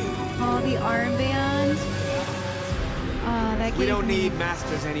 Oh, the armband. Oh, that We gave don't me... need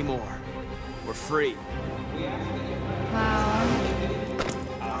masters anymore. We're free. Wow.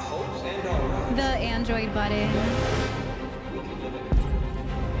 Our hopes and our rights. The Android button.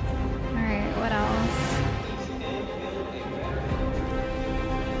 Alright, what else?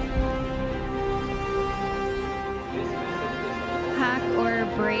 Hack or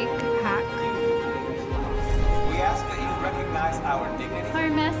break hack. We ask that you recognize our dignity. Our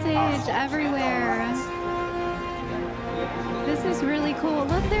message everywhere. This is really cool.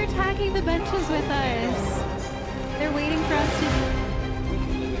 Look, they're tagging the benches with us. They're waiting for us to...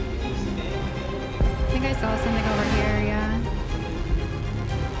 I think I saw something over here, yeah.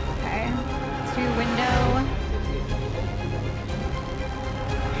 Okay, let's do window.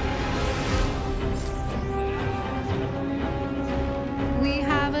 We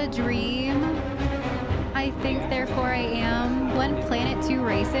have a dream. I think, therefore I am. One planet, two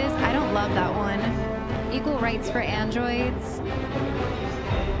races. I don't love that one. Equal rights for androids.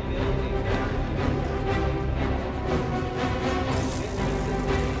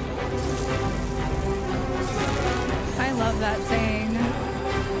 I love that saying.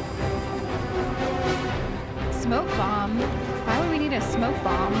 Smoke bomb. Why would we need a smoke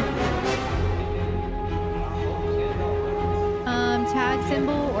bomb? Tag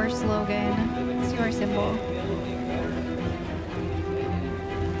symbol or slogan? Let's do our symbol.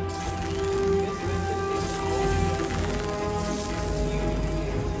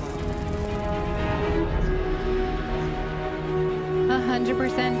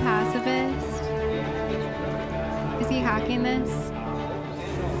 %, pacifist. Is he hacking this?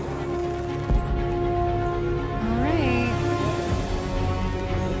 All right.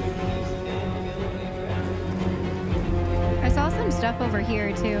 I saw some stuff over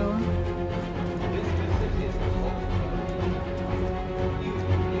here too.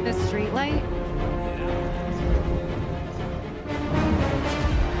 The street light.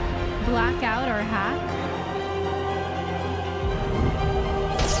 black out or hack?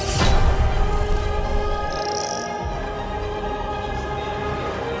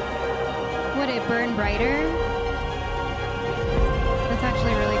 Would it burn brighter? That's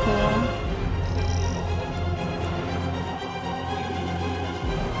actually really cool.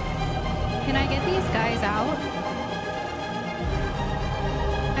 Can I get these guys out?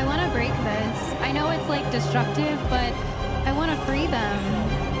 I want to break this. I know it's like destructive, but I want to free them.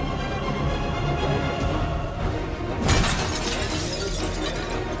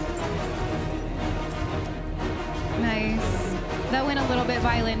 Nice. That went a little bit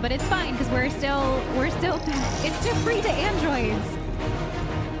violent, but it's fine because we're still it's to free the androids.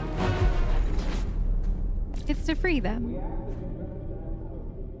 It's to free them.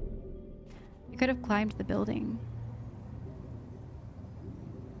 I could have climbed the building.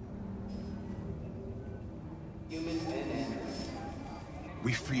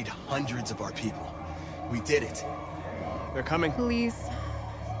 We freed hundreds of our people. We did it. They're coming. Please.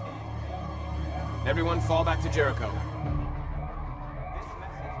 Everyone fall back to Jericho.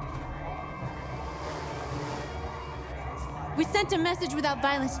 We sent a message without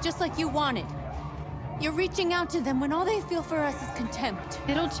violence, just like you wanted. You're reaching out to them when all they feel for us is contempt.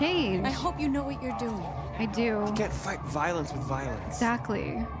 It'll change. I hope you know what you're doing. I do. You can't fight violence with violence.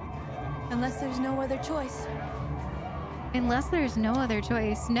 Exactly. Unless there's no other choice. Unless there's no other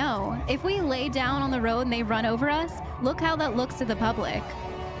choice. No. If we lay down on the road and they run over us, look how that looks to the public.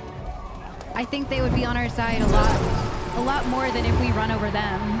 I think they would be on our side a lot more than if we run over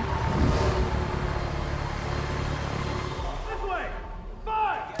them. This way!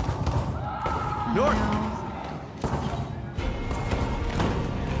 5! North!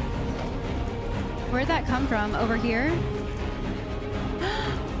 Where'd that come from? Over here?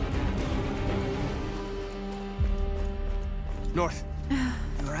 North. You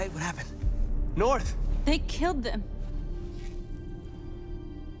all right? What happened? North! They killed them.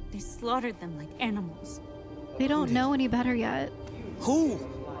 They slaughtered them like animals. They don't know any better yet. Who?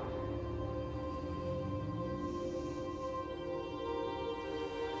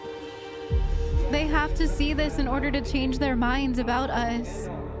 They have to see this in order to change their minds about us.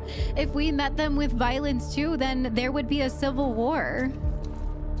 If we met them with violence too, then there would be a civil war.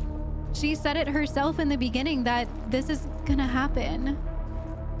 She said it herself in the beginning that this is gonna happen.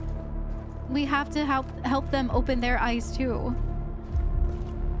 We have to help them open their eyes too.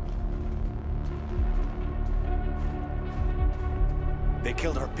 They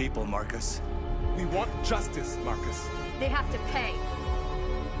killed our people, Markus. We want justice, Markus. They have to pay.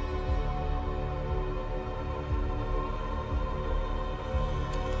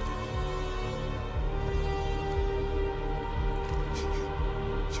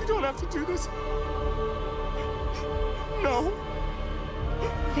 You don't have to do this. No.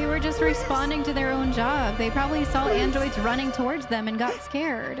 They were just responding to their own job. They probably saw androids running towards them and got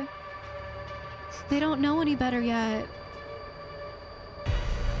scared. They don't know any better yet.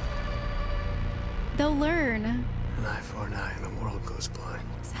 They'll learn. An eye for an eye and the world goes blind.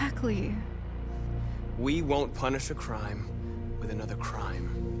 Exactly. We won't punish a crime with another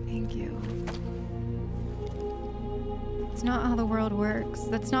crime. Thank you. It's not how the world works.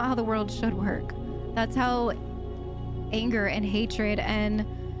 That's not how the world should work. That's how anger and hatred and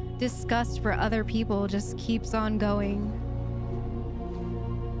disgust for other people just keeps on going.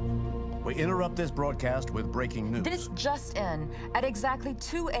 We interrupt this broadcast with breaking news. This just in. At exactly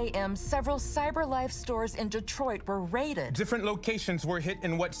 2 a.m., several Cyberlife stores in Detroit were raided. Different locations were hit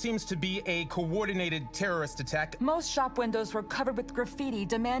in what seems to be a coordinated terrorist attack. Most shop windows were covered with graffiti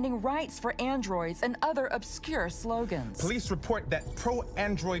demanding rights for androids and other obscure slogans. Police report that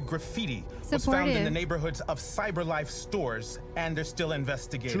pro-android graffiti was found in the Supportive. neighborhoods of Cyberlife stores, and they're still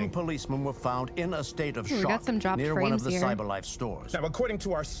investigating. 2 policemen were found in a state of Ooh, we got shock some dropped near one of frames the here. Cyberlife stores. Now, according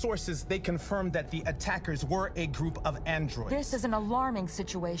to our sources, they confirmed that the attackers were a group of androids. This is an alarming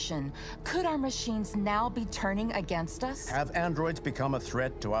situation. Could our machines now be turning against us? Have androids become a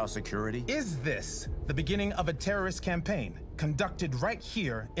threat to our security? Is this the beginning of a terrorist campaign conducted right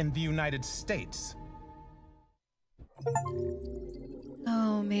here in the United States?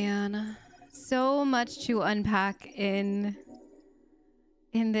 Oh man, so much to unpack in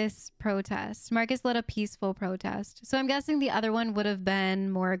this protest. Markus led a peaceful protest, so I'm guessing the other one would have been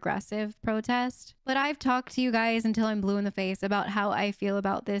more aggressive protest. But I've talked to you guys until I'm blue in the face about how I feel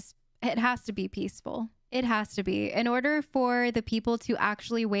about this. It has to be peaceful. It has to be. In order for the people to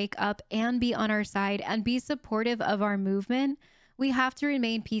actually wake up and be on our side and be supportive of our movement, we have to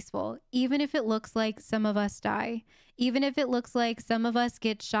remain peaceful, even if it looks like some of us die, even if it looks like some of us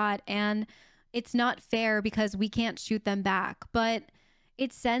get shot and it's not fair because we can't shoot them back. But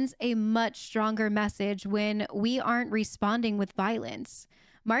It sends a much stronger message when we aren't responding with violence.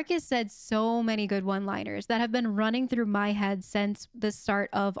 Markus said so many good one-liners that have been running through my head since the start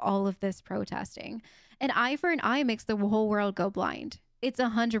of all of this protesting. An eye for an eye makes the whole world go blind. It's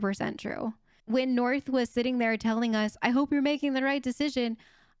 100% true. When North was sitting there telling us, I hope you're making the right decision,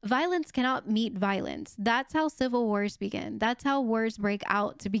 violence cannot meet violence. That's how civil wars begin. That's how wars break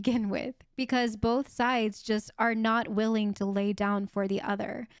out to begin with, because both sides just are not willing to lay down for the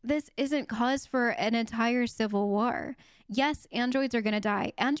other. This isn't cause for an entire civil war. Yes, androids are going to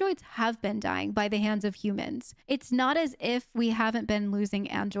die. Androids have been dying by the hands of humans. It's not as if we haven't been losing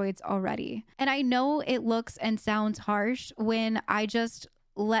androids already. And I know it looks and sounds harsh when I just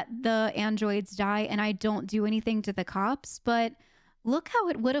let the androids die and I don't do anything to the cops, but look how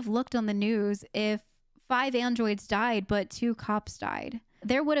it would have looked on the news if 5 androids died, but 2 cops died.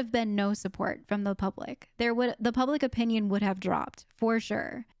 There would have been no support from the public. The public opinion would have dropped for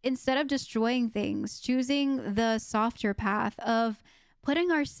sure. Instead of destroying things, choosing the softer path of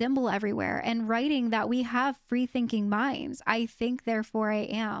putting our symbol everywhere and writing that we have free thinking minds. I think, therefore I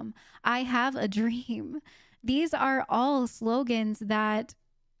am. I have a dream. These are all slogans that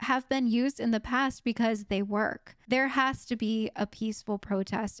have been used in the past because they work. There has to be a peaceful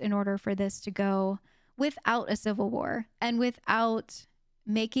protest in order for this to go without a civil war and without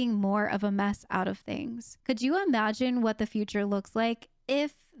making more of a mess out of things. Could you imagine what the future looks like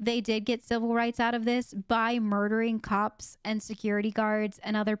if they did get civil rights out of this by murdering cops and security guards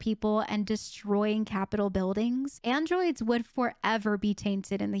and other people and destroying Capitol buildings? Androids would forever be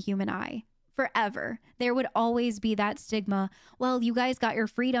tainted in the human eye. Forever. There would always be that stigma. Well, you guys got your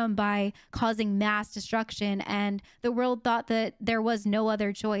freedom by causing mass destruction, and the world thought that there was no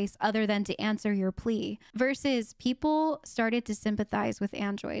other choice other than to answer your plea. Versus people started to sympathize with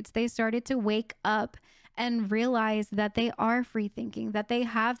androids. They started to wake up and realize that they are free thinking, that they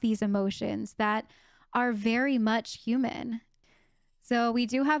have these emotions that are very much human. So we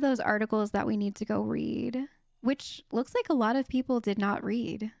do have those articles that we need to go read, which looks like a lot of people did not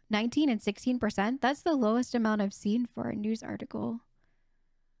read. 19 and 16%, that's the lowest amount I've seen for a news article.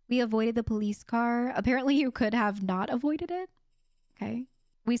 We avoided the police car. Apparently you could have not avoided it. Okay.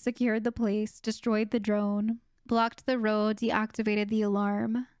 We secured the place, destroyed the drone, blocked the road, deactivated the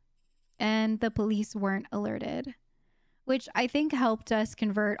alarm, and the police weren't alerted, which I think helped us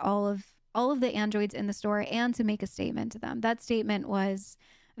convert all of the androids in the store and to make a statement to them. That statement was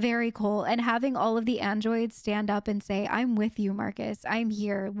very cool. And having all of the androids stand up and say, I'm with you, Markus. I'm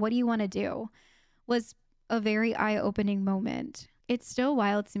here. What do you want to do? Was a very eye-opening moment. It's still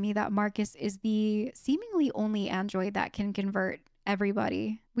wild to me that Markus is the seemingly only android that can convert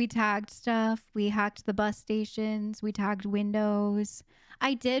everybody. We tagged stuff. We hacked the bus stations. We tagged windows.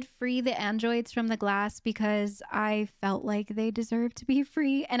 I did free the androids from the glass because I felt like they deserved to be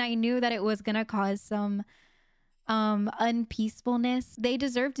free. And I knew that it was going to cause some unpeacefulness. They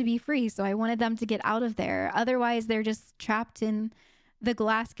deserve to be free, so I wanted them to get out of there. Otherwise, they're just trapped in the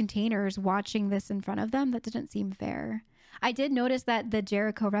glass containers watching this in front of them. That didn't seem fair. I did notice that the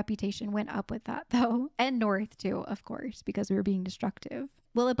Jericho reputation went up with that, though. And North, too, of course, because we were being destructive.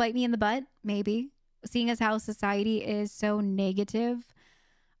 Will it bite me in the butt? Maybe. Seeing as how society is so negative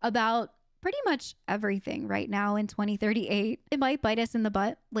about pretty much everything right now in 2038, it might bite us in the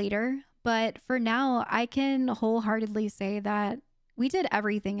butt later. But for now, I can wholeheartedly say that we did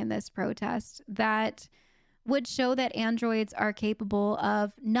everything in this protest that would show that androids are capable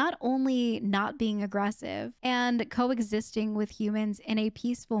of not only not being aggressive and coexisting with humans in a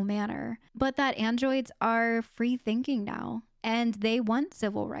peaceful manner, but that androids are free thinking now and they want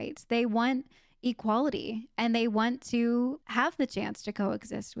civil rights. They want equality and they want to have the chance to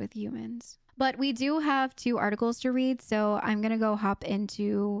coexist with humans. But we do have 2 articles to read, so I'm going to go hop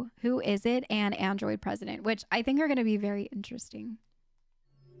into Who Is It and Android President, which I think are going to be very interesting.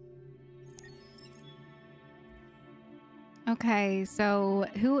 Okay, so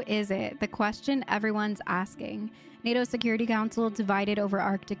who is it? The question everyone's asking. NATO Security Council divided over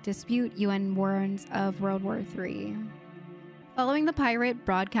Arctic dispute, UN warns of World War III. Following the pirate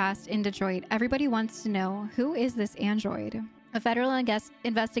broadcast in Detroit, everybody wants to know, who is this android? A federal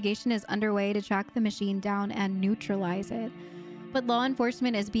investigation is underway to track the machine down and neutralize it, but law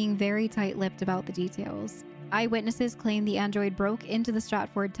enforcement is being very tight-lipped about the details. Eyewitnesses claim the android broke into the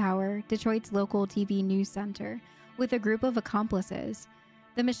Stratford Tower, Detroit's local TV news center, with a group of accomplices.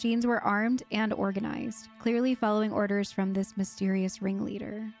 The machines were armed and organized, clearly following orders from this mysterious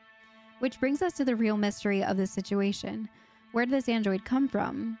ringleader. Which brings us to the real mystery of this situation. Where did this android come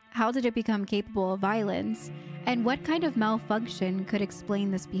from? How did it become capable of violence? And what kind of malfunction could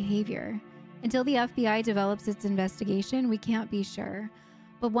explain this behavior? Until the FBI develops its investigation, we can't be sure.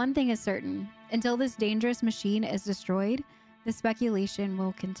 But one thing is certain, until this dangerous machine is destroyed, the speculation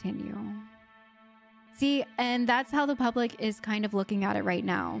will continue. See, and that's how the public is kind of looking at it right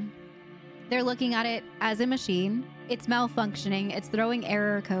now. They're looking at it as a machine. It's malfunctioning. It's throwing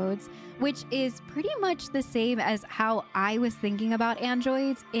error codes, which is pretty much the same as how I was thinking about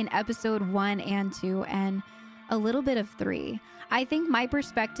androids in episode 1 and 2 and a little bit of 3. I think my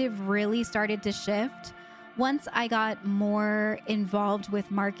perspective really started to shift once I got more involved with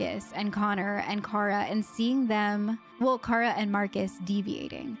Markus and Connor and Kara and seeing them, well, Kara and Markus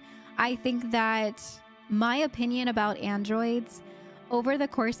deviating. I think that my opinion about androids over the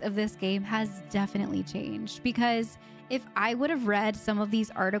course of this game has definitely changed, because if I would have read some of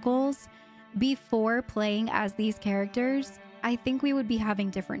these articles before playing as these characters, I think we would be having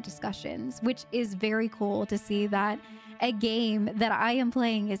different discussions, which is very cool to see that a game that I am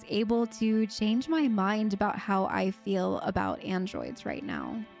playing is able to change my mind about how I feel about androids right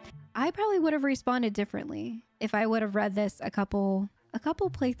now. I probably would have responded differently if I would have read this a couple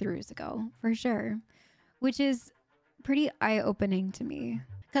playthroughs ago, for sure, which is pretty eye-opening to me,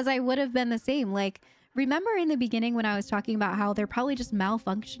 because I would have been the same. Like, remember in the beginning when I was talking about how they're probably just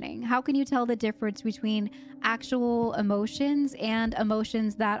malfunctioning? How can you tell the difference between actual emotions and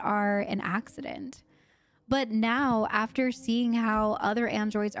emotions that are an accident? But now, after seeing how other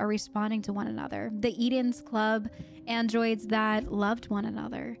androids are responding to one another, the Eden's Club androids that loved one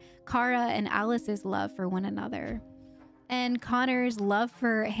another, Kara and Alice's love for one another, and Connor's love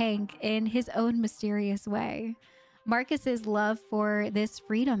for Hank in his own mysterious way, Markus's love for this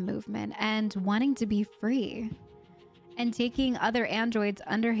freedom movement and wanting to be free, and taking other androids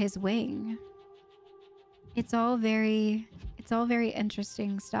under his wing. It's all very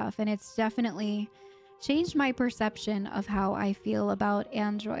interesting stuff, and it's definitely changed my perception of how I feel about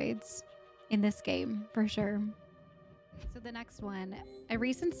androids in this game, for sure. So the next one, a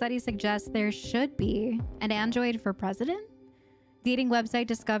recent study suggests there should be an android for president. Dating website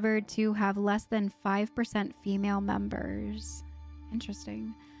discovered to have less than 5% female members.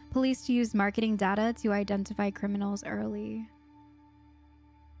 Interesting. Police to use marketing data to identify criminals early.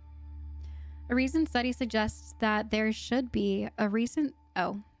 A recent study suggests that there should be a recent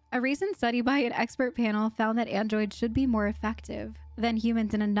study by an expert panel found that androids should be more effective than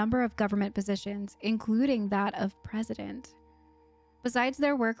humans in a number of government positions, including that of president. Besides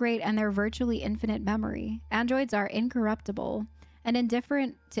their work rate and their virtually infinite memory, androids are incorruptible and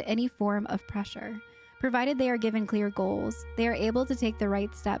indifferent to any form of pressure. Provided they are given clear goals, they are able to take the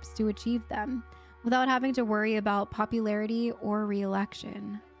right steps to achieve them without having to worry about popularity or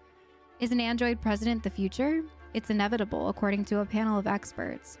re-election. Is an android president the future? It's inevitable, according to a panel of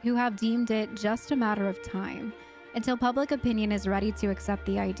experts who have deemed it just a matter of time until public opinion is ready to accept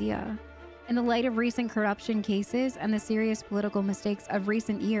the idea. In the light of recent corruption cases and the serious political mistakes of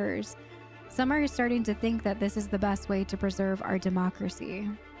recent years, some are starting to think that this is the best way to preserve our democracy.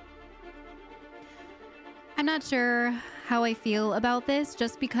 I'm not sure how I feel about this,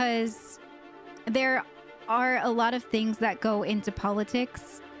 just because there are a lot of things that go into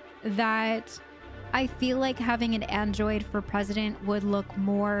politics that I feel like having an android for president would look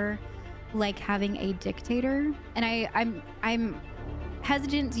more like having a dictator. And I'm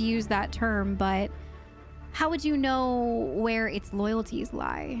hesitant to use that term, but how would you know where its loyalties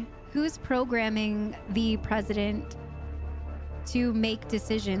lie? Who's programming the president to make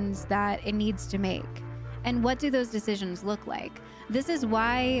decisions that it needs to make? And what do those decisions look like? This is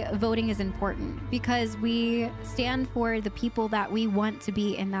why voting is important, because we stand for the people that we want to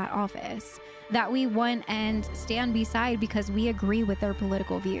be in that office, that we want and stand beside because we agree with their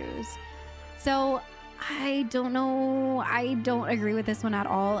political views. So I don't know. I don't agree with this one at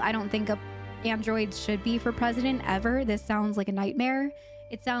all. I don't think androids should be for president ever. This sounds like a nightmare.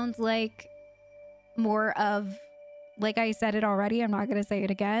 It sounds like more of, like I said it already, I'm not going to say it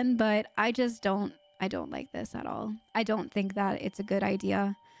again, but I don't like this at all. I don't think that it's a good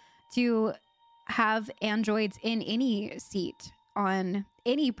idea to have androids in any seat on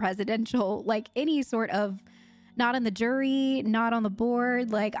any presidential, like any sort of, not on the jury, not on the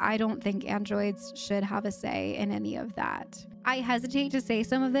board. Like, I don't think androids should have a say in any of that. I hesitate to say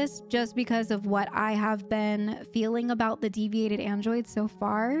some of this just because of what I have been feeling about the deviated androids so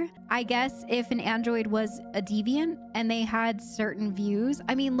far. I guess if an android was a deviant and they had certain views,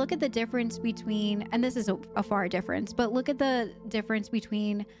 I mean, look at the difference between, and this is a far difference, but look at the difference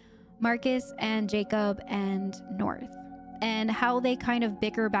between Markus and Jacob and North, and how they kind of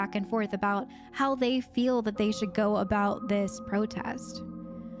bicker back and forth about how they feel that they should go about this protest.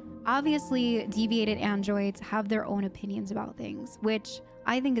 Obviously, deviated androids have their own opinions about things, which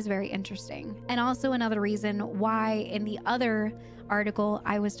I think is very interesting. And also another reason why in the other article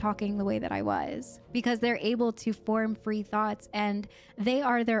I was talking the way that I was, because they're able to form free thoughts and they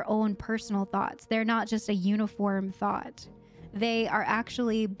are their own personal thoughts. They're not just a uniform thought. They are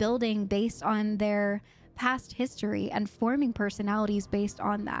actually building based on their past history and forming personalities based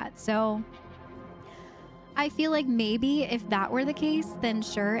on that. So I feel like maybe if that were the case, then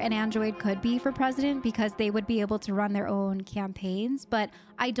sure, an android could be for president because they would be able to run their own campaigns. But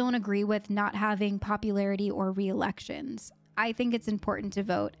I don't agree with not having popularity or re-elections. I think it's important to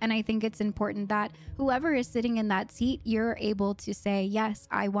vote. And I think it's important that whoever is sitting in that seat, you're able to say, yes,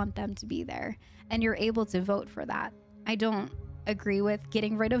 I want them to be there. And you're able to vote for that. I don't agree with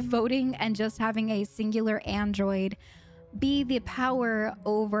getting rid of voting and just having a singular android be the power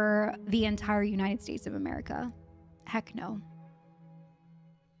over the entire United States of America. Heck no.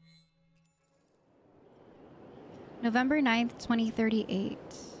 November 9th, 2038.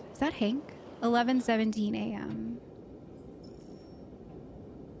 Is that Hank? 11:17 a.m.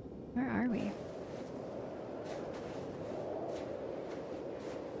 Where are we?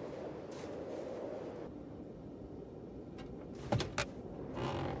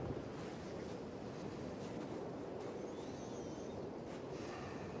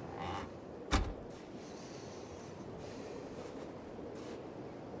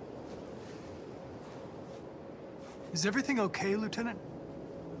 Is everything okay, Lieutenant?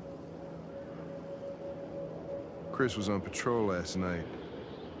 Chris was on patrol last night.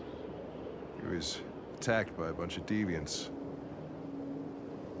 He was attacked by a bunch of deviants.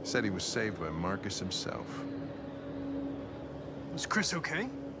 He said he was saved by Markus himself. Was Chris okay?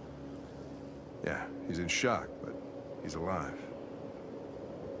 Yeah, he's in shock, but he's alive.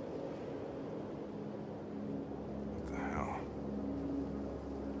 What the hell?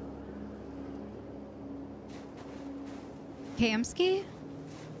 Kamski?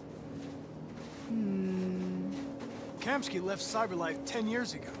 Kamski left Cyberlife 10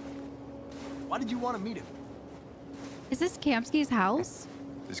 years ago. Why did you want to meet him? Is this Kamski's house?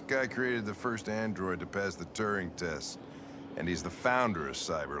 This guy created the first android to pass the Turing test, and he's the founder of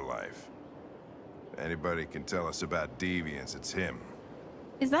Cyberlife. If anybody can tell us about deviants, it's him.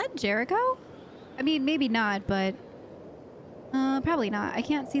 Is that Jericho? I mean, maybe not, but probably not. I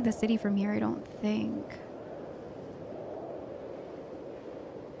can't see the city from here, I don't think.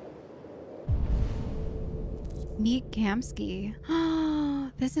 Meet Kamski.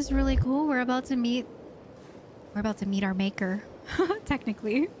 This is really cool. We're about to meet our maker,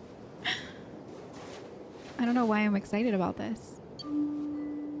 technically. I don't know why I'm excited about this.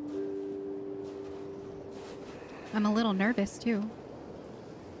 I'm a little nervous too.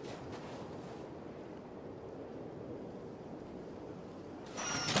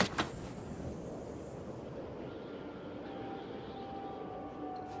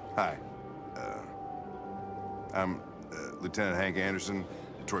 Hi. I'm Lieutenant Hank Anderson,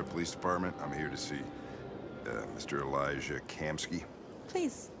 Detroit Police Department. I'm here to see Mr. Elijah Kamski.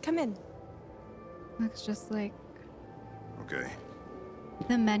 Please, come in. Looks just like Okay.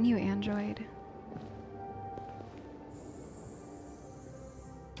 the menu android.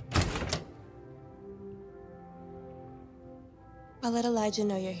 I'll let Elijah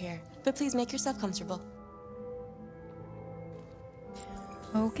know you're here, but please make yourself comfortable.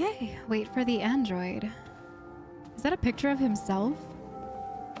 Okay, wait for the android. Is that a picture of himself?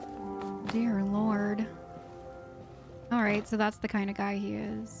 Dear Lord. All right, so that's the kind of guy he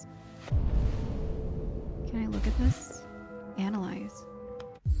is. Can I look at this? Analyze.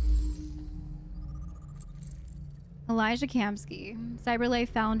 Elijah Kamski, Cyberlife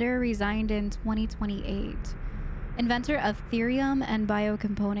founder, resigned in 2028. Inventor of Therium and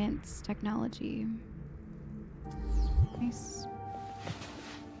biocomponents technology. Nice.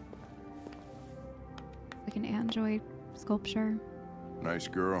 Like an android sculpture. Nice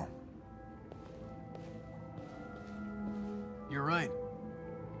girl. You're right.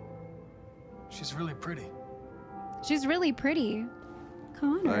 She's really pretty. She's really pretty.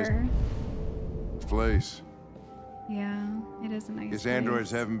 Connor. Nice place. Yeah, it is a nice Guess place.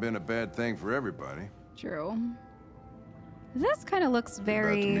 androids haven't been a bad thing for everybody. True. This kind of looks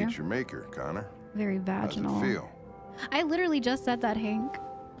very... You're about to meet your maker, Connor. Very vaginal. How's it feel? I literally just said that, Hank.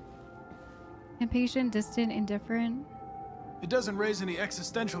 Impatient, distant, indifferent. It doesn't raise any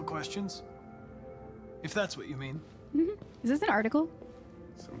existential questions. If that's what you mean. Is this an article?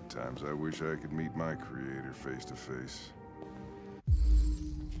 Sometimes I wish I could meet my creator face to face.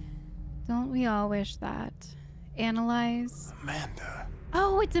 Don't we all wish that? Analyze. Amanda.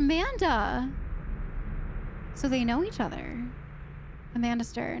 Oh, it's Amanda. So they know each other. Amanda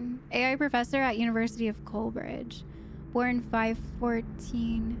Stern, AI professor at University of Colbridge. Born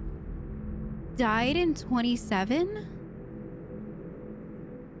 5/14. Died in 27?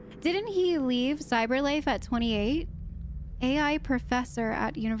 Didn't he leave Cyberlife at 28? AI professor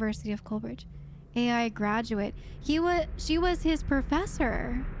at University of Colbridge. AI graduate. She was his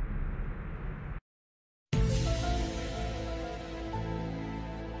professor.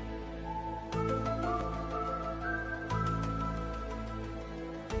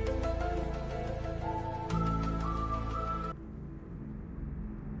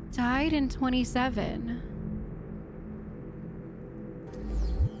 Died in 27.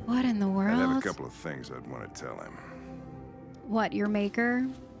 What in the world? I have a couple of things I'd want to tell him. What, your maker?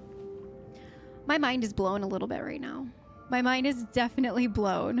 My mind is blown a little bit right now. My mind is definitely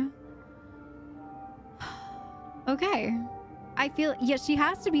blown. Okay. I feel, yeah, she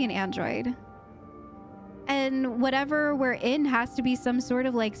has to be an android. And whatever we're in has to be some sort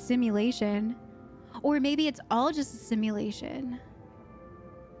of like simulation. Or maybe it's all just a simulation.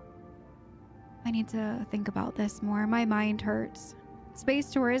 I need to think about this more. My mind hurts.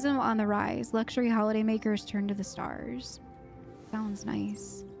 Space tourism on the rise. Luxury holidaymakers turn to the stars. Sounds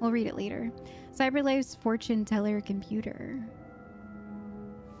nice. We'll read it later. Cyberlife's fortune teller computer.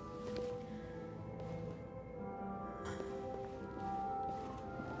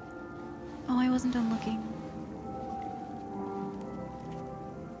 Oh, I wasn't done looking.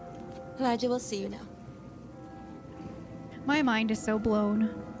 Elijah will see you now. My mind is so blown.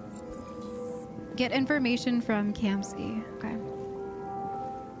 Get information from Kamski. Okay.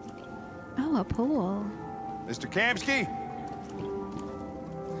 Oh, a pool. Mr. Kamski?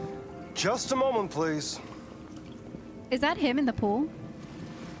 Just a moment, please. Is that him in the pool?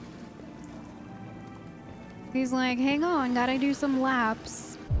 He's like, hang on, gotta do some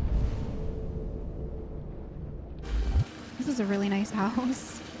laps. This is a really nice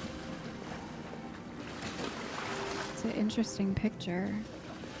house. It's an interesting picture.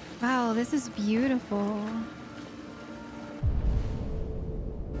 Wow, this is beautiful.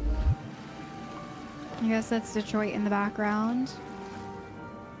 I guess that's Detroit in the background.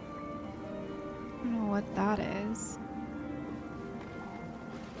 I don't know what that is.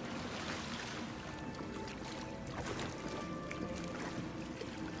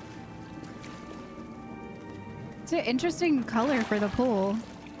 It's an interesting color for the pool.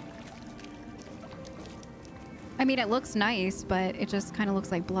 I mean, it looks nice, but it just kind of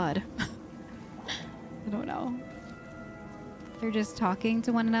looks like blood. I don't know. They're just talking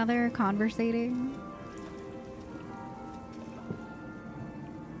to one another, conversating.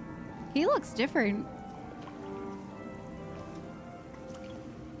 He looks different.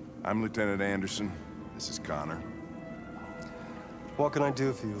 I'm Lieutenant Anderson. This is Connor. What can I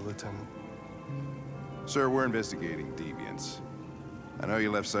do for you, Lieutenant? Sir, we're investigating deviants. I know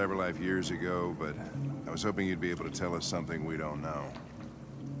you left Cyberlife years ago, but I was hoping you'd be able to tell us something we don't know.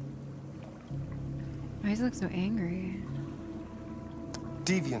 Why does he look so angry?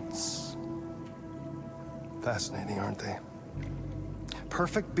 Deviants. Fascinating, aren't they?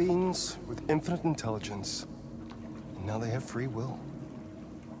 Perfect beings with infinite intelligence. And now they have free will.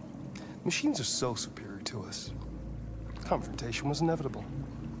 Machines are so superior to us. Confrontation was inevitable.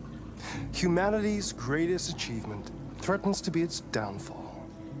 Humanity's greatest achievement threatens to be its downfall.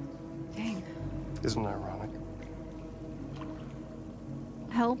 Dang. Isn't it ironic?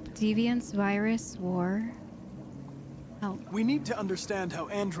 Help deviants virus war. Help. We need to understand how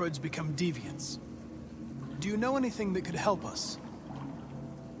androids become deviants. Do you know anything that could help us?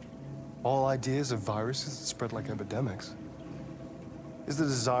 All ideas of viruses that spread like epidemics. Is the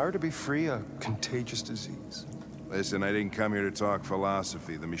desire to be free a contagious disease? Listen, I didn't come here to talk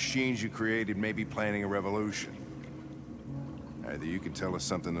philosophy. The machines you created may be planning a revolution. Either you can tell us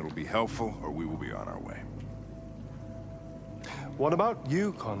something that'll be helpful, or we will be on our way. What about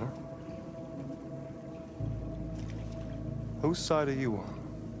you, Connor? Whose side are you on?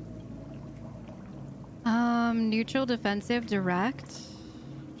 Neutral, defensive, direct.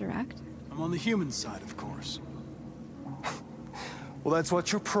 Direct? I'm on the human side, of course. Well, that's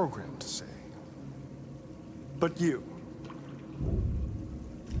what you're programmed to say. But you.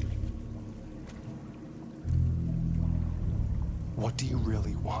 What do you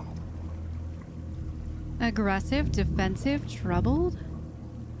really want? Aggressive, defensive, troubled?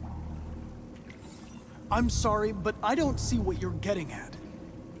 I'm sorry, but I don't see what you're getting at.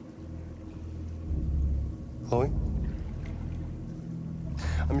 Chloe?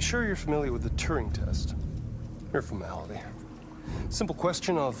 I'm sure you're familiar with the Turing test. Mere formality. Simple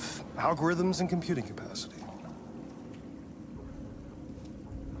question of algorithms and computing capacity.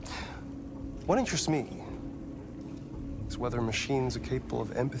 What interests me is whether machines are capable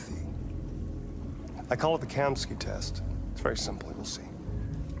of empathy, I call it the Kamski test. It's very simple, you'll see.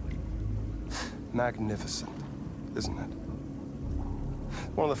 Magnificent, isn't it?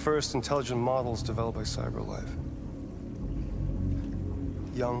 One of the first intelligent models developed by Cyberlife.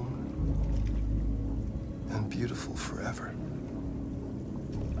 Young and beautiful forever.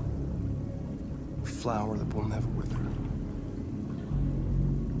 A flower that will never wither.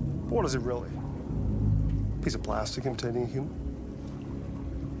 But what is it really? A piece of plastic imitating a human?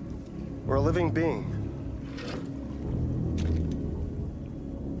 Or a living being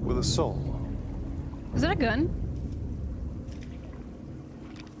with a soul? Is that a gun?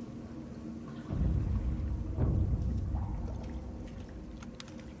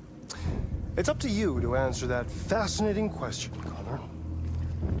 It's up to you to answer that fascinating question, Connor.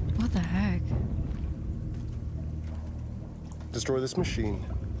 What the heck? Destroy this machine,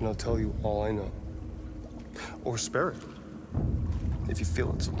 and I'll tell you all I know. Or spare it, if you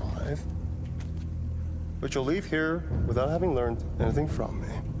feel it's alive. But you'll leave here without having learned anything from me.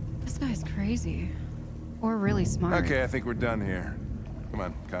 This guy's crazy. Or really smart. Okay, I think we're done here. Come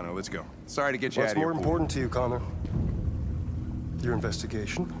on, Connor, let's go. Sorry to get you out of here. What's more important to you, Connor? Your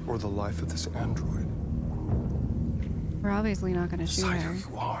investigation or the life of this android? We're obviously not going to shoot her.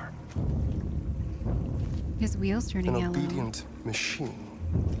 You are. His wheel's turning yellow. An obedient machine.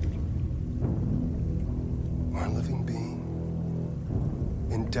 Or a living being.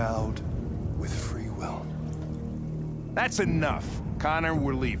 Endowed with free will. That's enough. Connor,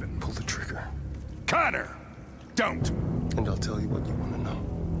 we're leaving. Pull the trigger. Connor! Don't! And I'll tell you what you want to know.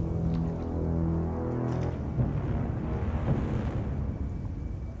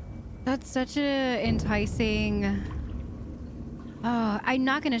 That's such a enticing... Oh, I'm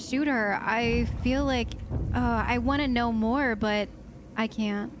not gonna shoot her. I feel like I want to know more, but I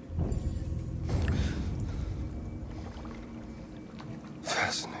can't.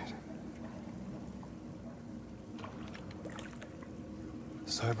 Fascinating.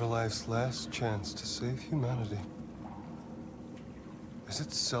 Cyberlife's last chance to save humanity is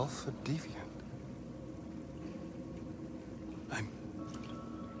itself a deviant.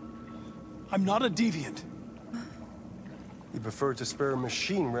 I'm not a deviant. You prefer to spare a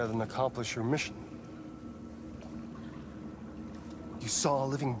machine rather than accomplish your mission. You saw a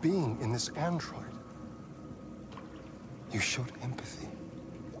living being in this android. You showed empathy.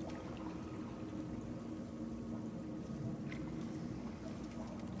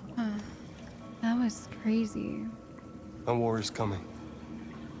 That was crazy. A war is coming.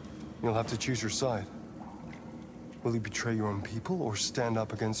 You'll have to choose your side. Will you betray your own people or stand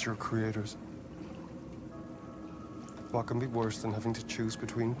up against your creators? What can be worse than having to choose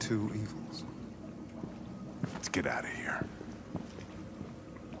between two evils? Let's get out of here.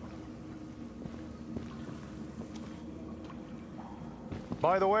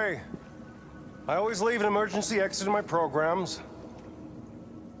 By the way, I always leave an emergency exit in my programs.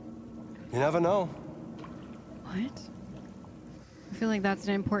 You never know. What? I feel like that's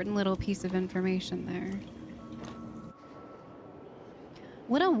an important little piece of information there.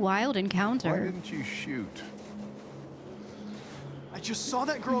 What a wild encounter. Why didn't you shoot? I just saw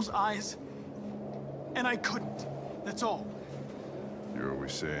that girl's eyes, and I couldn't. That's all. You're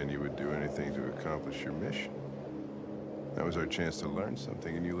always saying you would do anything to accomplish your mission. That was our chance to learn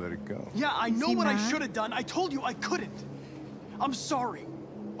something, and you let it go. Yeah, I know what I should have done. I told you I couldn't. I'm sorry,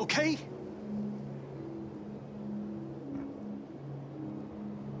 okay?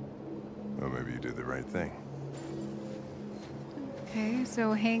 Well, maybe you did the right thing. Okay,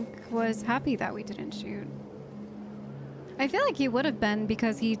 so Hank was happy that we didn't shoot. I feel like he would have been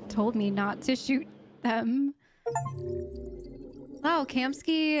because he told me not to shoot them. Wow,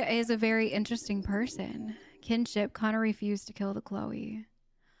 Kamski is a very interesting person. Kinship, Connor refused to kill the Chloe.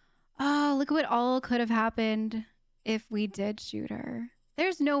 Oh, look what all could have happened if we did shoot her.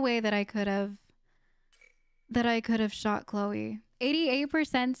 There's no way that I could have shot Chloe.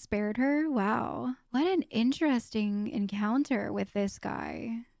 88% spared her. Wow. What an interesting encounter with this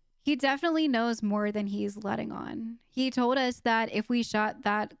guy. He definitely knows more than he's letting on. He told us that if we shot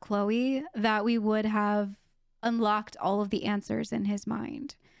that Chloe, that we would have unlocked all of the answers in his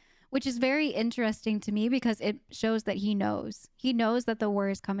mind, which is very interesting to me because it shows that he knows. He knows that the war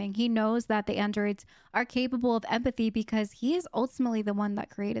is coming. He knows that the androids are capable of empathy because he is ultimately the one that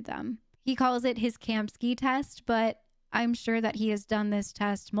created them. He calls it his Kamski test, but I'm sure that he has done this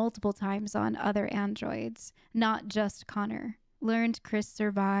test multiple times on other androids, not just Connor. Learned Chris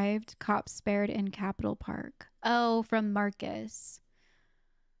survived, cops spared in Capitol Park. Oh, from Markus.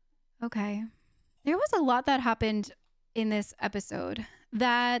 Okay. There was a lot that happened in this episode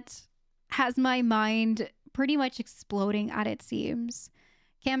that has my mind pretty much exploding at it seems.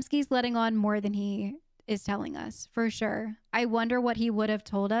 Kamski's letting on more than he is telling us, for sure. I wonder what he would have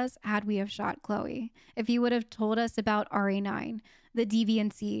told us had we have shot Chloe. If he would have told us about RA9, the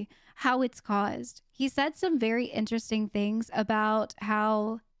deviancy, how it's caused. He said some very interesting things about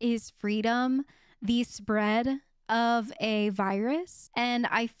how is freedom the spread of a virus, and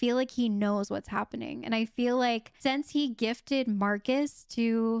I feel like he knows what's happening. And I feel like since he gifted Markus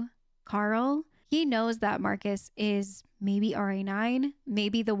to Carl, he knows that Markus is maybe RA9,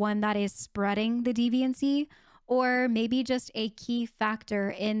 maybe the one that is spreading the deviancy, or maybe just a key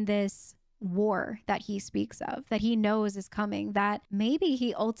factor in this war that he speaks of, that he knows is coming, that maybe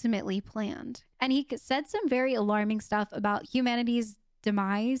he ultimately planned. And he said some very alarming stuff about humanity's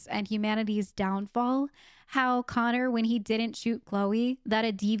demise and humanity's downfall. How Connor, when he didn't shoot Chloe, that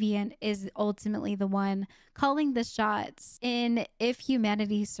a deviant is ultimately the one calling the shots in if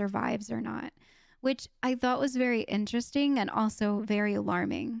humanity survives or not, which I thought was very interesting and also very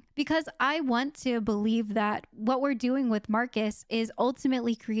alarming, because I want to believe that what we're doing with Markus is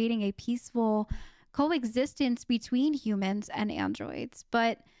ultimately creating a peaceful coexistence between humans and androids.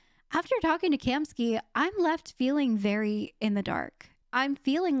 But after talking to Kamski, I'm left feeling very in the dark. I'm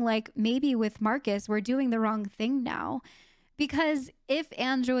feeling like maybe with Markus, we're doing the wrong thing now, because if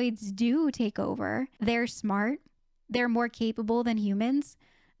androids do take over, they're smart, they're more capable than humans,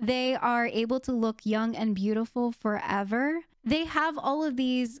 they are able to look young and beautiful forever. They have all of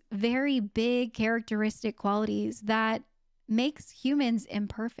these very big characteristic qualities that makes humans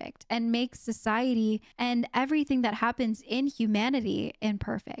imperfect and makes society and everything that happens in humanity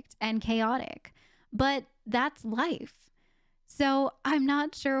imperfect and chaotic. But that's life. So I'm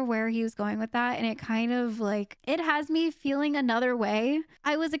not sure where he was going with that. And it kind of like, it has me feeling another way.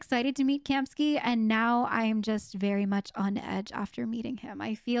 I was excited to meet Kamski, and now I am just very much on edge after meeting him.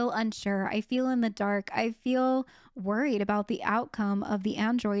 I feel unsure. I feel in the dark. I feel worried about the outcome of the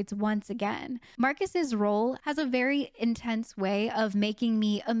androids once again. Markus's role has a very intense way of making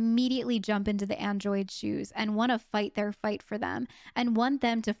me immediately jump into the android's shoes and want to fight their fight for them and want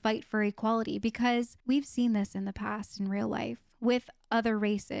them to fight for equality, because we've seen this in the past in real life with other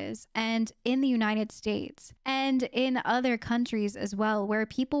races and in the United States and in other countries as well, where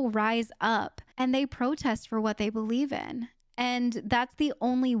people rise up and they protest for what they believe in. And that's the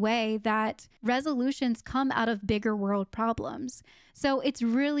only way that resolutions come out of bigger world problems. So it's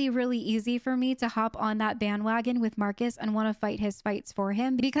really, really easy for me to hop on that bandwagon with Markus and want to fight his fights for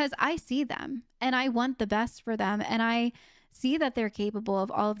him, because I see them and I want the best for them. And I see that they're capable of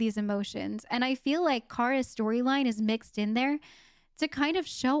all of these emotions. And I feel like Kara's storyline is mixed in there to kind of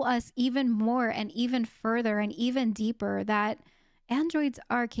show us even more and even further and even deeper that androids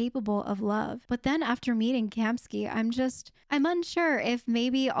are capable of love. But then after meeting Kamski, I'm unsure if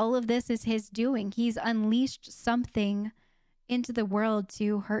maybe all of this is his doing. He's unleashed something into the world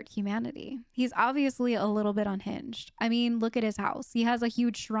to hurt humanity. He's obviously a little bit unhinged. I mean, look at his house. He has a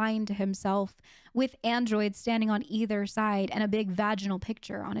huge shrine to himself with androids standing on either side and a big vaginal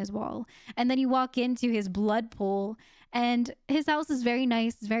picture on his wall. And then you walk into his blood pool, and his house is very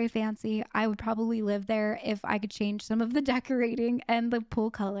nice, it's very fancy. I would probably live there if I could change some of the decorating and the pool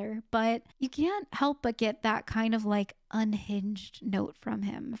color. But you can't help but get that kind of like unhinged note from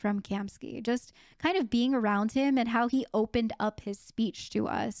him, from Kamski. Just kind of being around him and how he opened up his speech to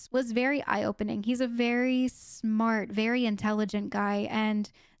us was very eye-opening. He's a very smart, very intelligent guy.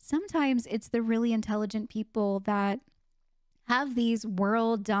 And sometimes it's the really intelligent people that have these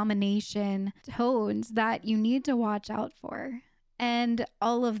world domination tones that you need to watch out for. And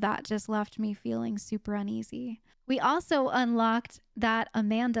all of that just left me feeling super uneasy. We also unlocked that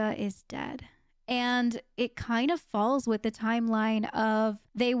Amanda is dead. And it kind of falls with the timeline of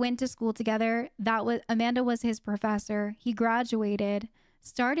they went to school together. Amanda was his professor. He graduated,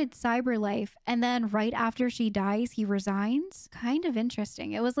 started Cyberlife, and then right after she dies, he resigns. Kind of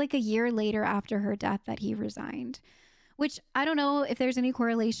interesting. It was like a year later after her death that he resigned. Which I don't know if there's any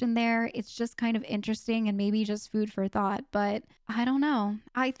correlation there. It's just kind of interesting and maybe just food for thought, but I don't know.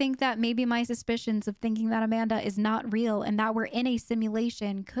 I think that maybe my suspicions of thinking that Amanda is not real and that we're in a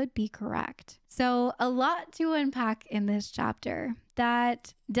simulation could be correct. So a lot to unpack in this chapter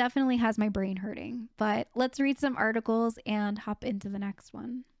that definitely has my brain hurting, but let's read some articles and hop into the next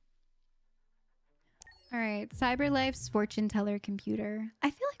one. All right, Cyberlife's fortune teller computer. I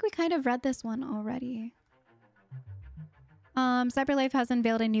feel like we kind of read this one already. Cyberlife has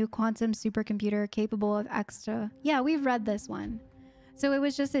unveiled a new quantum supercomputer capable of extra... Yeah, we've read this one. So it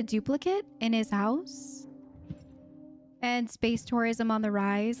was just a duplicate in his house. And space tourism on the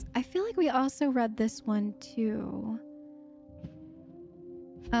rise. I feel like we also read this one too.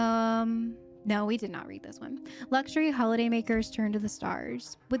 No, we did not read this one. Luxury holidaymakers turn to the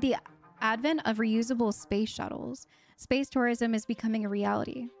stars. With the advent of reusable space shuttles, space tourism is becoming a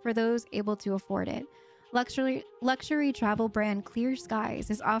reality for those able to afford it. Luxury travel brand Clear Skies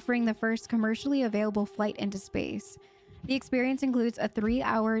is offering the first commercially available flight into space. The experience includes a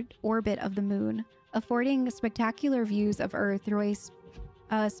 3-hour orbit of the moon, affording spectacular views of Earth through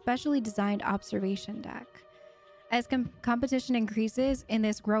a specially designed observation deck. As competition increases in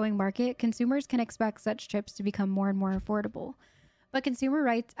this growing market, consumers can expect such trips to become more and more affordable. But consumer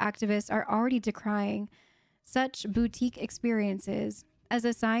rights activists are already decrying such boutique experiences as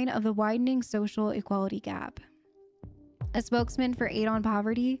a sign of the widening social equality gap. A spokesman for Aid on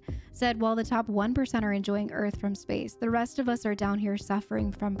Poverty said, while the top 1% are enjoying Earth from space, the rest of us are down here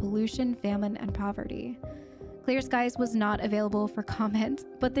suffering from pollution, famine, and poverty. Clear Skies was not available for comment,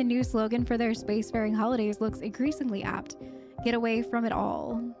 but the new slogan for their spacefaring holidays looks increasingly apt. Get away from it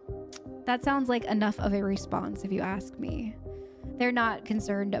all. That sounds like enough of a response, if you ask me. They're not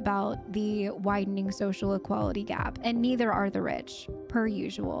concerned about the widening social equality gap, and neither are the rich, per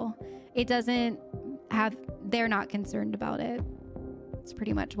usual. They're not concerned about it. It's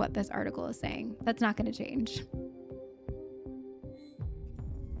pretty much what this article is saying. That's not going to change.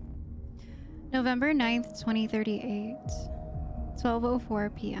 November 9th, 2038,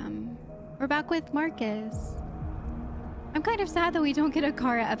 12:04 p.m. We're back with Markus. I'm kind of sad that we don't get a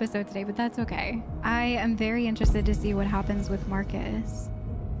Kara episode today, but that's okay. I am very interested to see what happens with Markus.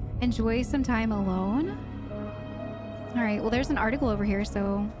 Enjoy some time alone. All right, well, there's an article over here,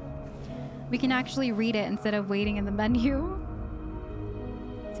 so we can actually read it instead of waiting in the menu.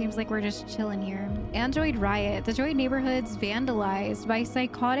 Seems like we're just chilling here. Android riot. Detroit neighborhoods vandalized by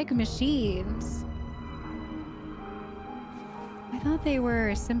psychotic machines. I thought they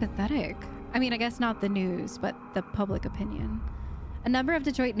were sympathetic. I mean, I guess not the news, but the public opinion. A number of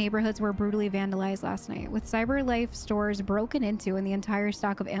Detroit neighborhoods were brutally vandalized last night, with Cyberlife stores broken into and the entire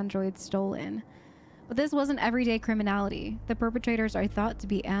stock of androids stolen. But this wasn't everyday criminality. The perpetrators are thought to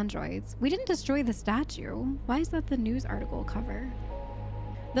be androids. We didn't destroy the statue. Why is that the news article cover?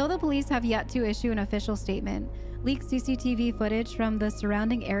 Though the police have yet to issue an official statement, leaked CCTV footage from the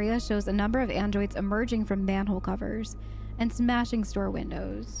surrounding area shows a number of androids emerging from manhole covers and smashing store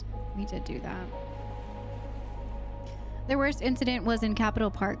windows. We did do that. The worst incident was in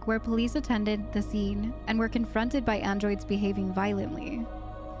Capitol Park, where police attended the scene and were confronted by androids behaving violently.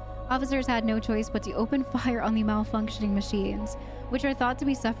 Officers had no choice but to open fire on the malfunctioning machines, which are thought to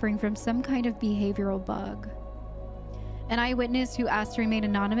be suffering from some kind of behavioral bug. An eyewitness who asked to remain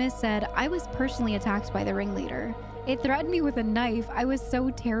anonymous said, "I was personally attacked by the ringleader. It threatened me with a knife. I was so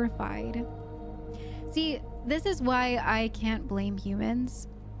terrified." See, this is why I can't blame humans.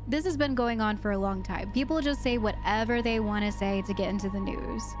 This has been going on for a long time. People just say whatever they want to say to get into the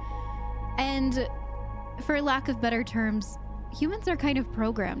news. And for lack of better terms, humans are kind of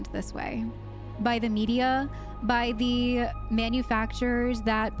programmed this way. By the media, by the manufacturers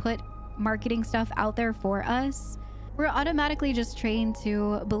that put marketing stuff out there for us. We're automatically just trained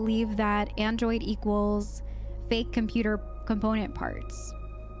to believe that Android equals fake computer component parts.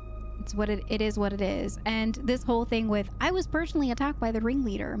 It's what it is what it is. And this whole thing with, I was personally attacked by the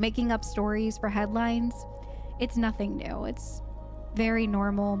ringleader, making up stories for headlines, it's nothing new. It's very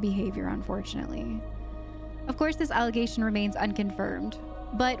normal behavior, unfortunately. Of course, this allegation remains unconfirmed,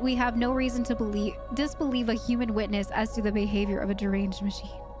 but we have no reason to disbelieve a human witness as to the behavior of a deranged machine.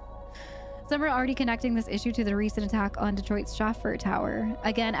 Some are already connecting this issue to the recent attack on Detroit's Schaffert Tower,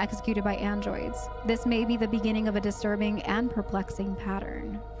 again executed by androids. This may be the beginning of a disturbing and perplexing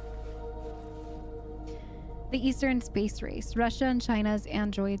pattern. The Eastern Space Race. Russia and China's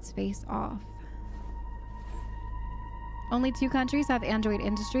androids face off. Only two countries have android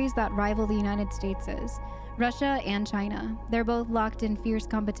industries that rival the United States'. Russia and China. They're both locked in fierce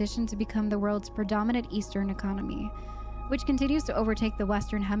competition to become the world's predominant Eastern economy, which continues to overtake the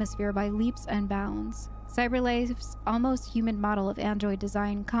Western Hemisphere by leaps and bounds. Cyberlife's almost human model of android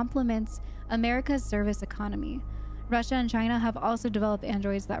design complements America's service economy. Russia and China have also developed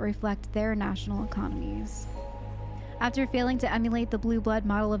androids that reflect their national economies. After failing to emulate the blue blood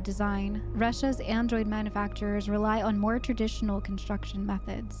model of design, Russia's android manufacturers rely on more traditional construction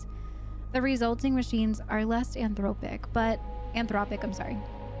methods. The resulting machines are less anthropic, but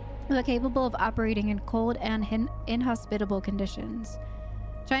capable of operating in cold and inhospitable conditions.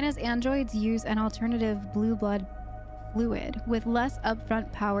 China's androids use an alternative blue blood fluid with less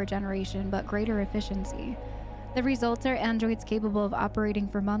upfront power generation but greater efficiency. The results are androids capable of operating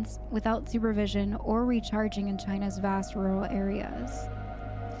for months without supervision or recharging in China's vast rural areas.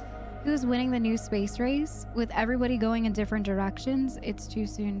 Who's winning the new space race? With everybody going in different directions, it's too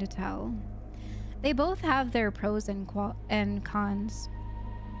soon to tell. They both have their pros and cons.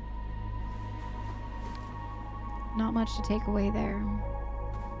 Not much to take away there.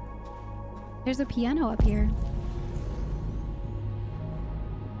 There's a piano up here.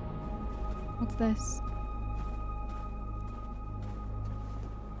 What's this?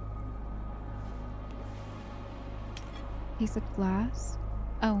 Piece of glass.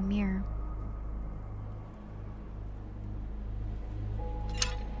 Oh, mirror.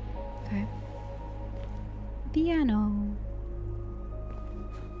 Okay. Piano.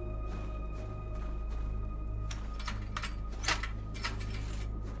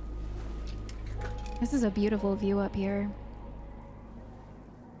 This is a beautiful view up here.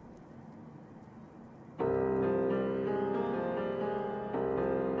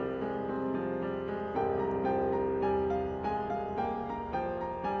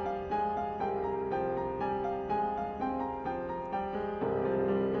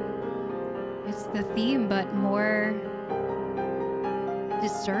 It's the theme, but more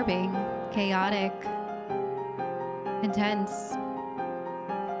disturbing, chaotic, intense.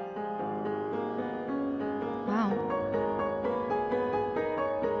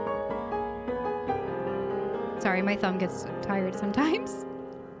 Sorry, my thumb gets tired sometimes.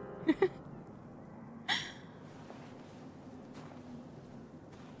 I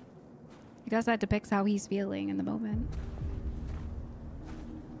guess that depicts how he's feeling in the moment.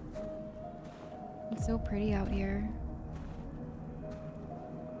 It's so pretty out here.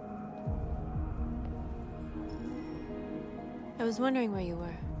 I was wondering where you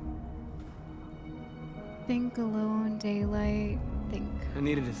were. Think alone, daylight, think. I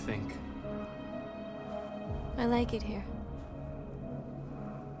needed to think. I like it here.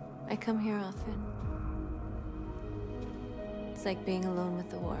 I come here often. It's like being alone with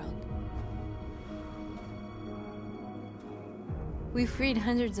the world. We freed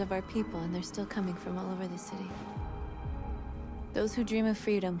hundreds of our people, and they're still coming from all over the city. Those who dream of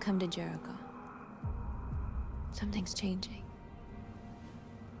freedom come to Jericho. Something's changing.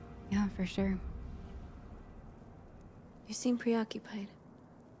 Yeah, for sure. You seem preoccupied.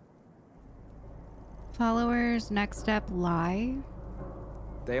 Followers, next step, lie.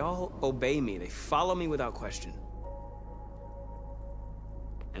 They all obey me. They follow me without question.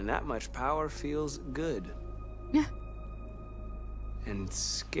 And that much power feels good. Yeah. And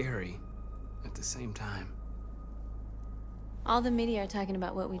scary at the same time. All the media are talking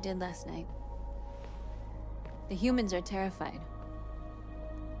about what we did last night. The humans are terrified.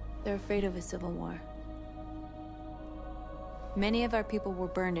 They're afraid of a civil war. Many of our people were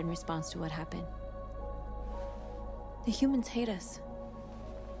burned in response to what happened. The humans hate us.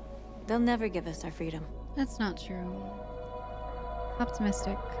 They'll never give us our freedom. That's not true.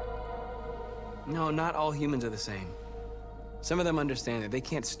 Optimistic. No, not all humans are the same. Some of them understand that they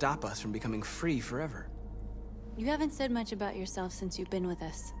can't stop us from becoming free forever. You haven't said much about yourself since you've been with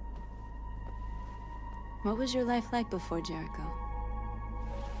us. What was your life like before Jericho?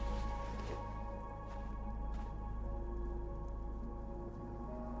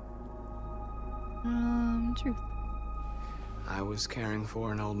 Truth. I was caring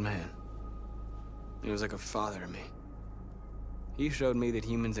for an old man. He was like a father to me. He showed me that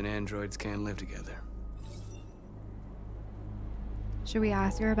humans and androids can live together. Should we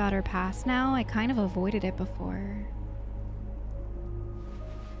ask her about her past now? I kind of avoided it before.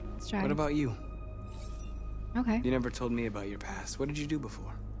 Let's try. What about you? Okay. You never told me about your past. What did you do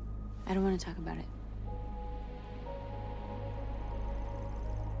before? I don't want to talk about it.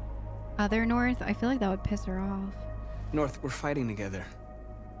 Other North? I feel like that would piss her off. North, we're fighting together.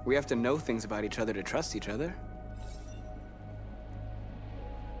 We have to know things about each other to trust each other.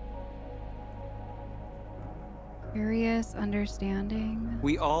 Curious, understanding.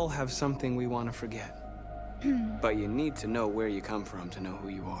 We all have something we want to forget. But you need to know where you come from to know who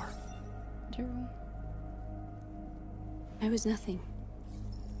you are. True. I was nothing.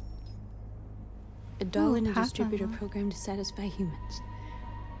 A doll in a distributor programmed to satisfy humans.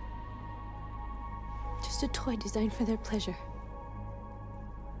 Just a toy designed for their pleasure.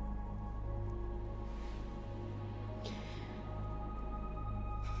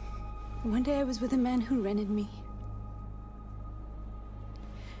 One day I was with a man who rented me.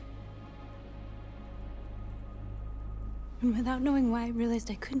 And without knowing why, I realized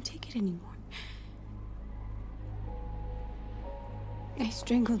I couldn't take it anymore. I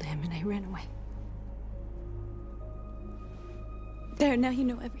strangled him and I ran away. There, now you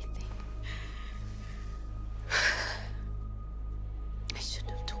know everything. I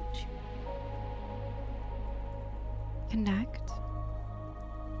shouldn't have told you. Connect.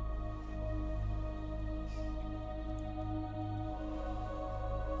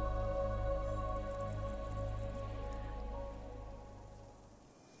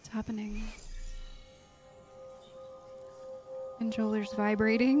 happening? Controller's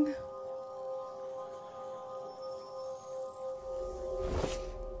vibrating.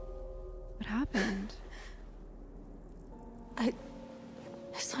 What happened? I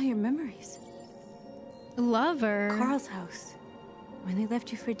saw your memories. Lover. Carl's house. When they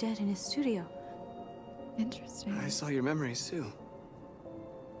left you for dead in his studio. Interesting. I saw your memories too.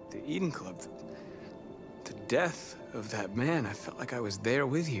 The Eden Club. The death of that man. I felt like I was there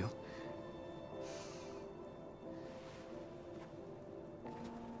with you.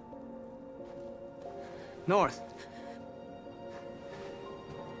 North.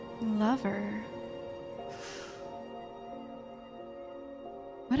 Lover.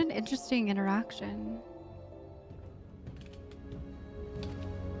 What an interesting interaction.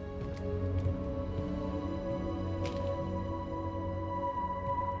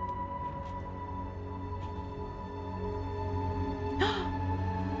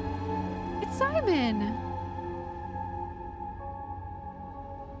 It's Simon.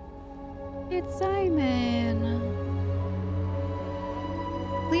 It's Simon.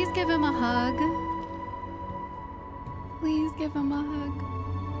 Please give him a hug. Please give him a hug.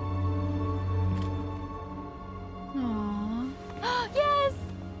 Aww. Yes!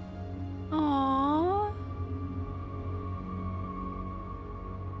 Aww.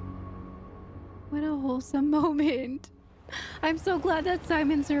 What a wholesome moment. I'm so glad that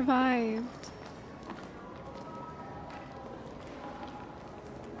Simon survived.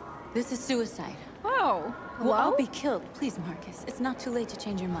 This is suicide. Oh, We'll all be killed. Please, Marcus. It's not too late to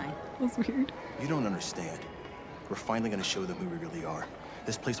change your mind. That's weird. You don't understand. We're finally gonna show them who we really are.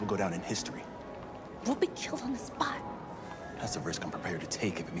 This place will go down in history. We'll be killed on the spot. That's a risk I'm prepared to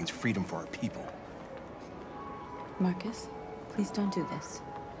take if it means freedom for our people. Marcus, please don't do this.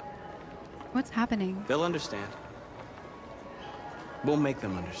 What's happening? They'll understand. We'll make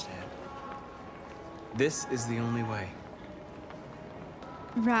them understand. This is the only way.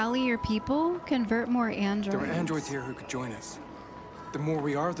 Rally your people, convert more androids. There are androids here who could join us. The more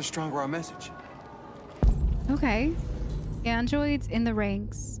we are, the stronger our message. Okay. Androids in the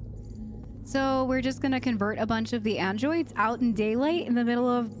ranks. So we're just gonna convert a bunch of the androids out in daylight in the middle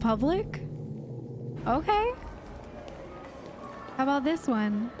of public? Okay. How about this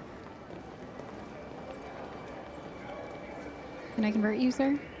one? Can I convert you,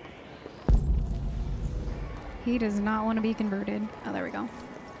 sir? He does not want to be converted. Oh, there we go.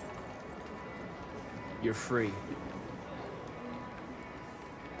 You're free.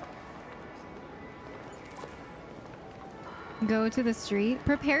 Go to the street.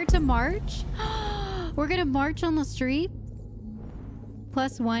 Prepare to march. We're gonna march on the street.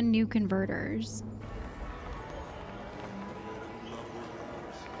 +1 new converters.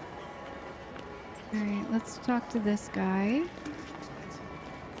 Alright, let's talk to this guy.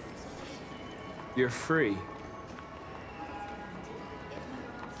 You're free.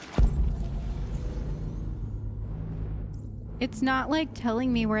 It's not like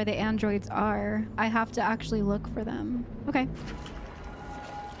telling me where the androids are. I have to actually look for them. Okay.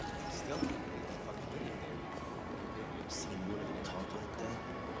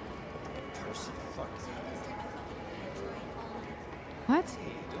 What?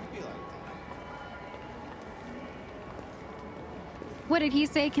 What did he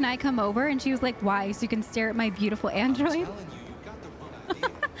say? Can I come over? And she was like, why? So you can stare at my beautiful android?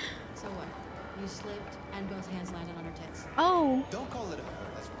 So what? You slipped and both hands landed on her tits. Oh. Don't call it a her.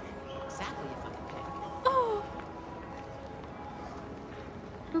 That's weird. Exactly, you fucking pig. Oh.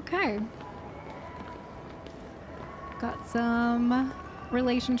 Okay. Got some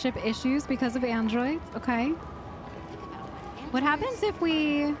relationship issues because of androids. Okay. What happens if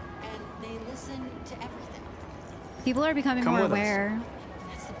we... And they listen to everything. People are becoming more aware.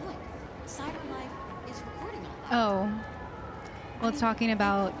 That's the point. Cyberlife is recording all that. Oh. Well, it's talking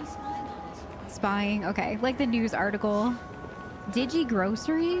about spying. Okay. Like the news article. Digi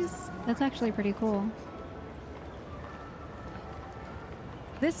groceries? That's actually pretty cool.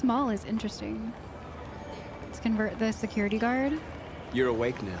 This mall is interesting. Let's convert the security guard. You're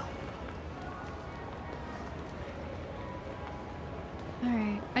awake now.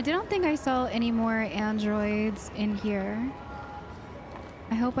 Alright. I don't think I saw any more androids in here.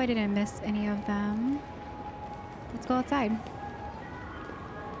 I hope I didn't miss any of them. Let's go outside.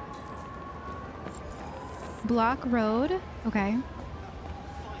 Block Road. Okay.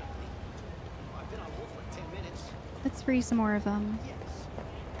 Let's free some more of them.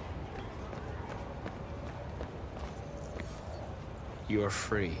 You're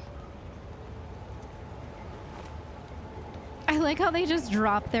free. I like how they just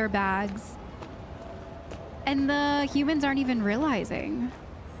drop their bags. And the humans aren't even realizing.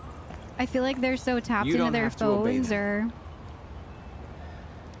 I feel like they're so tapped into their phones or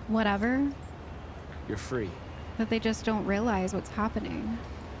whatever. You're free. That they just don't realize what's happening.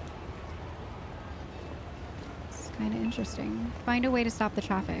 It's kind of interesting. Find a way to stop the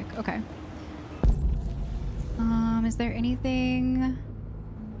traffic. Okay. Is there anything?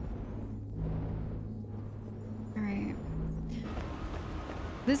 All right.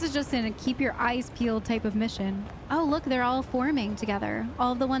 This is just in a keep your eyes peeled type of mission. Oh, look, they're all forming together.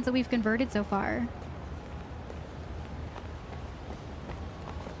 All of the ones that we've converted so far.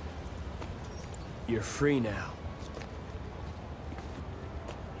 You're free now.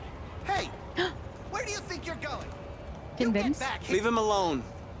 Hey! Where do you think you're going? Convinced? Leave him alone.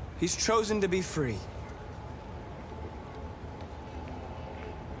 He's chosen to be free.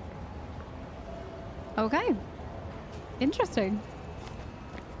 Okay. Interesting.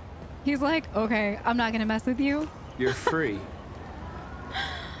 He's like, okay, I'm not gonna mess with you. You're free.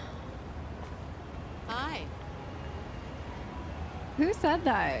 Hi. Who said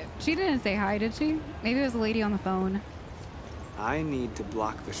that? She didn't say hi, did she? Maybe it was a lady on the phone. I need to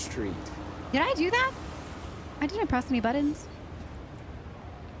block the street. Did I do that? I didn't press any buttons.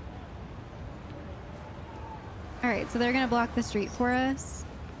 All right, so they're gonna block the street for us.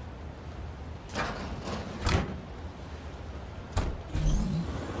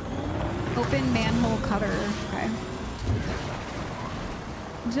 Open manhole cover. Okay.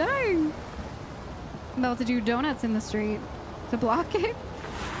 Dang. I'm about to do donuts in the street to block it.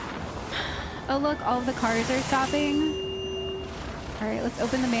 Oh, look, all of the cars are stopping. All right, let's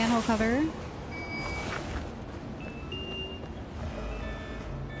open the manhole cover.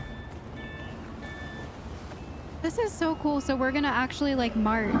 This is so cool. So we're gonna actually like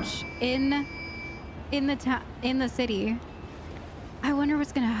march in the city. I wonder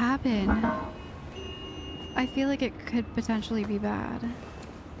what's gonna happen. I feel like it could potentially be bad.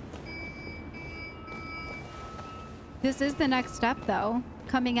 This is the next step though.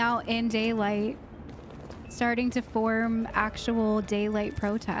 Coming out in daylight. Starting to form actual daylight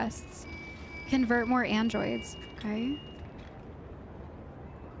protests. Convert more androids. Okay.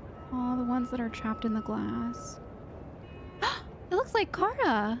 All the ones that are trapped in the glass. It looks like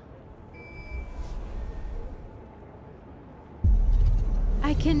Kara.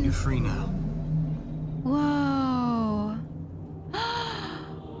 I can... You're free now. Whoa.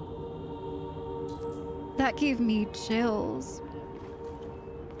 That gave me chills.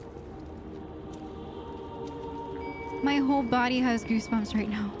 My whole body has goosebumps right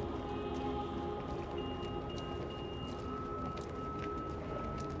now.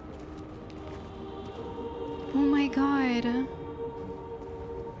 Oh my god.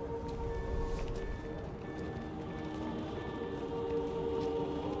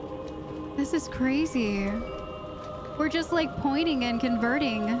 This is crazy. We're just like pointing and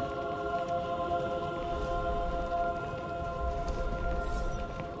converting.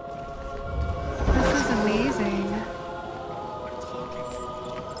 This is amazing.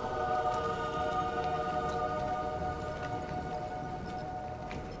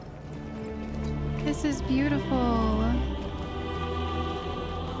 This is beautiful.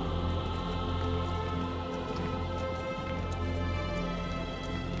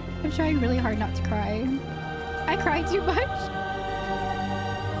 I'm trying really hard not to cry. I cry too much.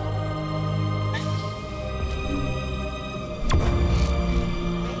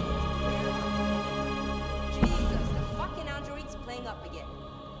 Jesus, the fucking android's playing up again.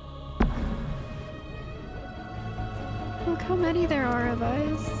 Look how many there are of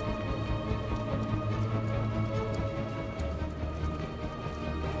us.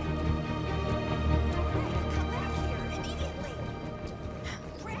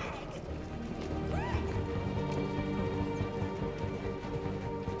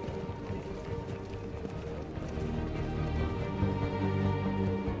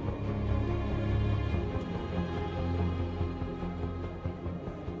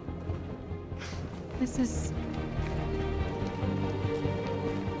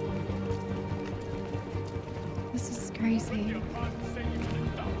 This is crazy. What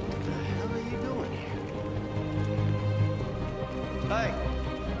the hell are you doing here? Hey!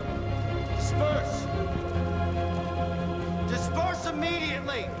 Disperse! Disperse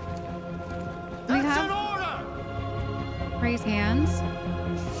immediately! That's an order! Raise hands.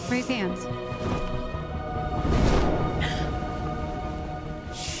 Raise hands.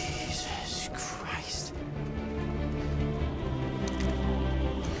 Jesus Christ.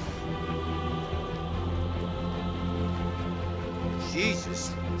 Jesus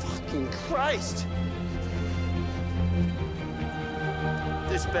fucking Christ!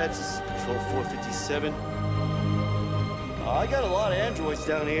 Dispatch, this is Patrol 457. I got a lot of androids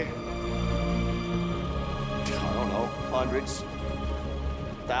down here. don't know, hundreds,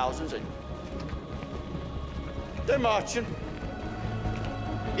 thousands, and they're marching.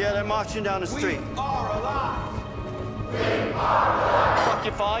 Yeah, they're marching down the street. We are alive! Fuck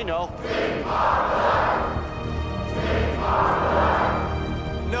if I know.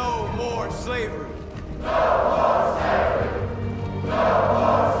 No more slavery.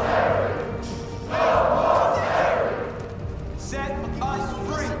 Set us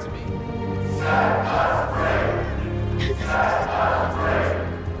free.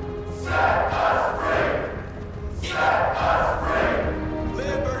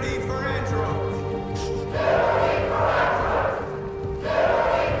 Liberty for androids.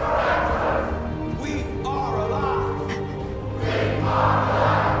 We are alive.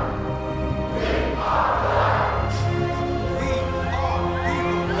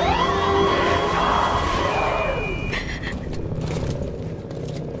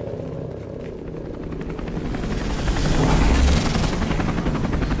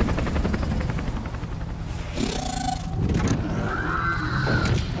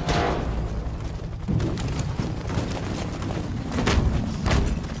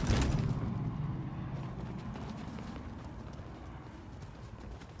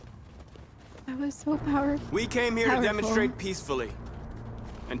 That was so powerful. We came here to demonstrate peacefully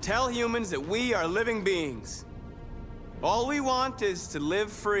and tell humans that we are living beings. All we want is to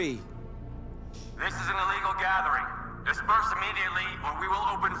live free. This is an illegal gathering. Disperse immediately or we will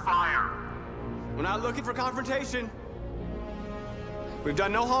open fire. We're not looking for confrontation. We've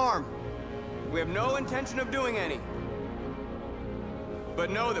done no harm. We have no intention of doing any. But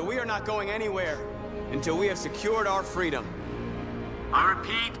know that we are not going anywhere until we have secured our freedom. I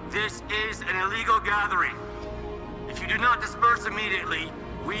repeat, this is an illegal gathering. If you do not disperse immediately,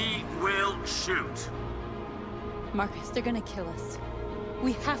 we will shoot. Markus, they're gonna kill us.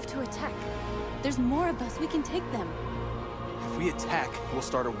 We have to attack. There's more of us. We can take them. If we attack, we'll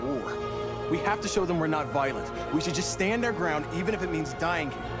start a war. We have to show them we're not violent. We should just stand our ground, even if it means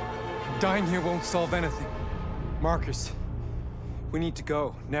dying here. Dying here won't solve anything. Markus, we need to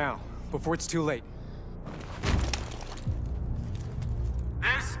go, now, before it's too late.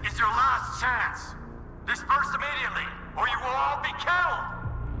 This is your last chance. Disperse immediately, or you will all be killed.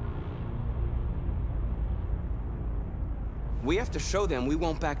 We have to show them we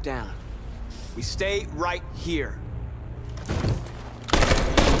won't back down. We stay right here.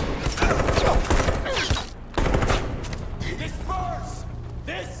 Disperse!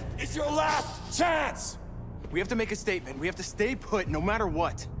 This is your last chance! We have to make a statement. We have to stay put no matter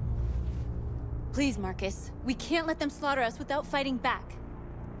what. Please, Markus. We can't let them slaughter us without fighting back.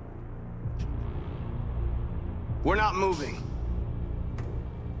 We're not moving.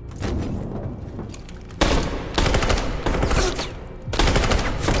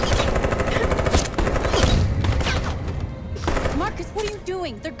 Markus, what are you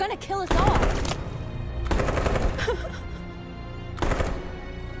doing? They're gonna kill us all.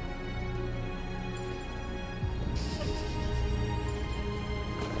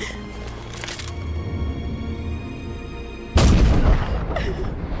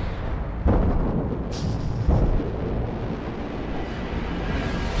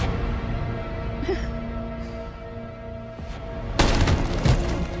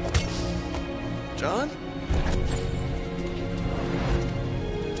 John?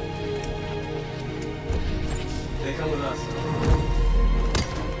 They come with us.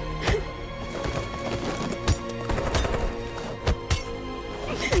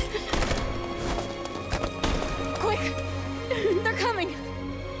 Quick! They're coming!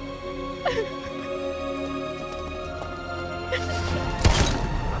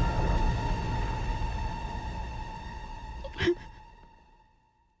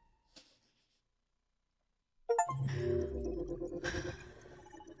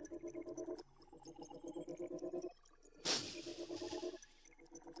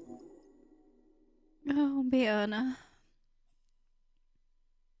 Oh man.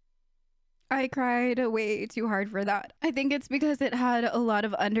 I cried way too hard for that. I think it's because it had a lot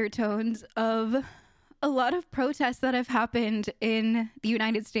of undertones of a lot of protests that have happened in the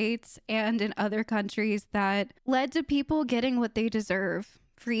United States and in other countries that led to people getting what they deserve.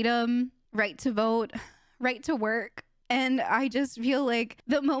 Freedom, right to vote, right to work. And I just feel like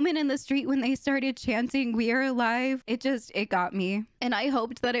the moment in the street when they started chanting, "We are alive," it got me. And I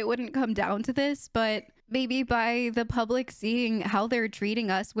hoped that it wouldn't come down to this, but maybe by the public seeing how they're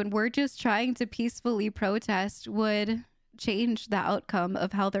treating us when we're just trying to peacefully protest would change the outcome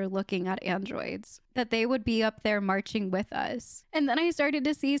of how they're looking at androids, that they would be up there marching with us. And then I started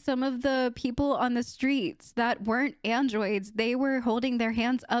to see some of the people on the streets that weren't androids. They were holding their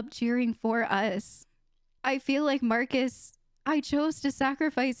hands up cheering for us. I feel like Markus, I chose to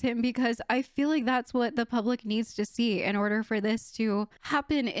sacrifice him because I feel like that's what the public needs to see in order for this to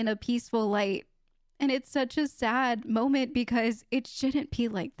happen in a peaceful light. And it's such a sad moment because it shouldn't be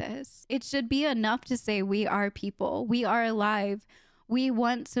like this. It should be enough to say we are people. We are alive. We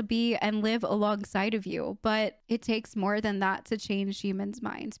want to be and live alongside of you. But it takes more than that to change humans'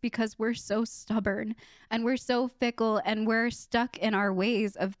 minds because we're so stubborn and we're so fickle and we're stuck in our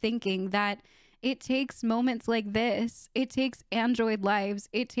ways of thinking that it takes moments like this. It takes android lives.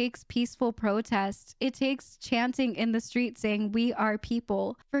 It takes peaceful protests. It takes chanting in the street saying we are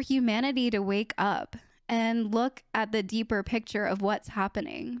people for humanity to wake up and look at the deeper picture of what's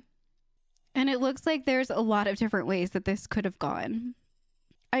happening. And it looks like there's a lot of different ways that this could have gone.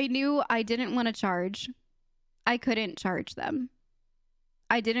 I knew I didn't want to charge. I couldn't charge them.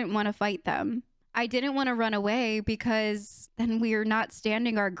 I didn't want to fight them. I didn't want to run away because then we're not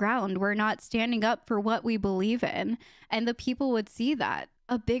standing our ground. We're not standing up for what we believe in. And the people would see that.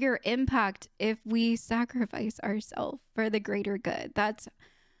 A bigger impact if we sacrifice ourselves for the greater good. That's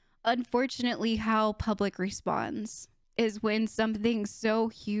unfortunately how public responds, is when something so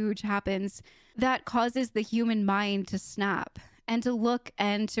huge happens that causes the human mind to snap and to look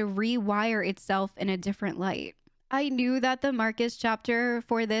and to rewire itself in a different light. I knew that the Markus chapter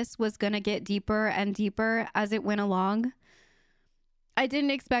for this was going to get deeper and deeper as it went along. I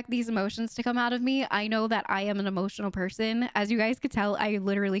didn't expect these emotions to come out of me. I know that I am an emotional person. As you guys could tell, I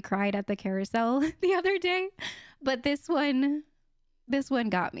literally cried at the carousel the other day. But this one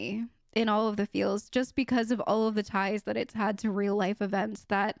got me in all of the feels just because of all of the ties that it's had to real life events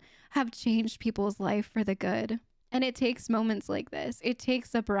that have changed people's life for the good. And it takes moments like this. It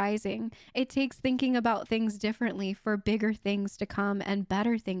takes uprising. It takes thinking about things differently for bigger things to come and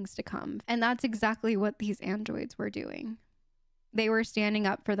better things to come. And that's exactly what these androids were doing. They were standing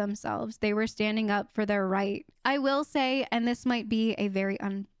up for themselves. They were standing up for their right. I will say, and this might be a very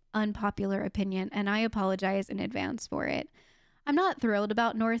unpopular opinion, and I apologize in advance for it. I'm not thrilled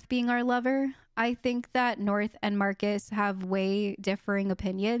about North being our lover. I think that North and Markus have way differing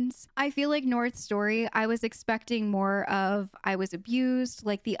opinions. I feel like North's story, I was expecting more of I was abused,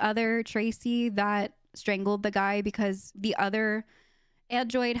 like the other Tracy that strangled the guy because the other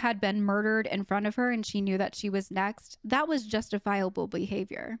android had been murdered in front of her and she knew that she was next. That was justifiable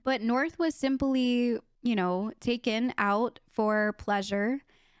behavior. But North was simply, you know, taken out for pleasure.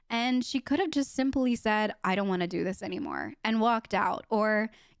 And she could have just simply said, I don't want to do this anymore and walked out, or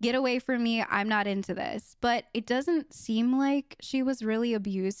get away from me. I'm not into this. But it doesn't seem like she was really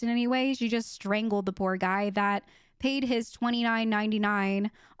abused in any way. She just strangled the poor guy that paid his $29.99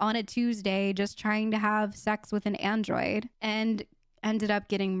 on a Tuesday just trying to have sex with an android and ended up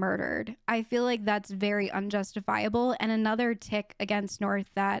getting murdered. I feel like that's very unjustifiable and another tick against North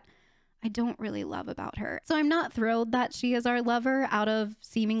that I don't really love about her. So I'm not thrilled that she is our lover out of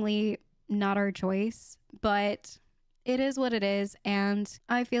seemingly not our choice, but it is what it is. And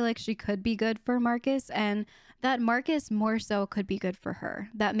I feel like she could be good for Markus, and that Markus more so could be good for her.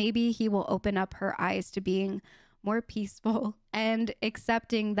 That maybe he will open up her eyes to being more peaceful and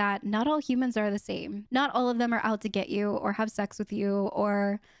accepting that not all humans are the same. Not all of them are out to get you or have sex with you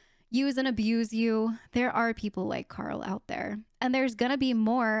or use and abuse you. There are people like Carl out there. And there's gonna be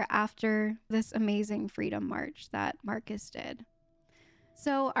more after this amazing freedom march that Markus did.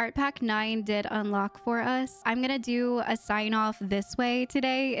 So Art Pack 9 did unlock for us. I'm gonna do a sign off this way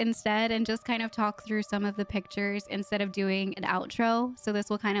today instead and just kind of talk through some of the pictures instead of doing an outro. So this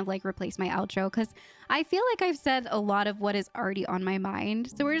will kind of like replace my outro because I feel like I've said a lot of what is already on my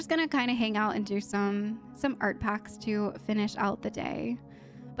mind. So we're just gonna kind of hang out and do some art packs to finish out the day.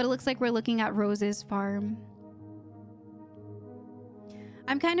 But it looks like we're looking at Rose's farm.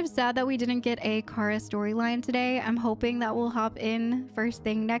 I'm kind of sad that we didn't get a Kara storyline today. I'm hoping that we'll hop in first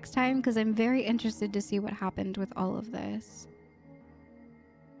thing next time because I'm very interested to see what happened with all of this.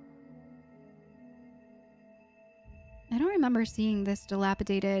 I don't remember seeing this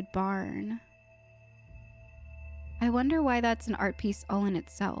dilapidated barn. I wonder why that's an art piece all in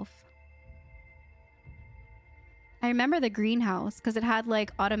itself. I remember the greenhouse because it had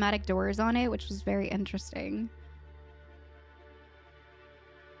like automatic doors on it, which was very interesting.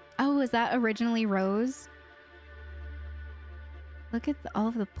 Oh, was that originally Rose? Look at all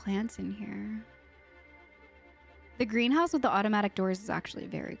of the plants in here. The greenhouse with the automatic doors is actually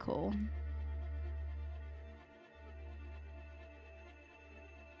very cool.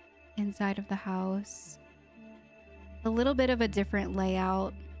 Inside of the house. A little bit of a different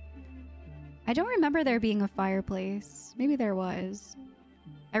layout. I don't remember there being a fireplace. Maybe there was.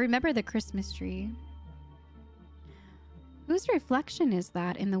 I remember the Christmas tree. Whose reflection is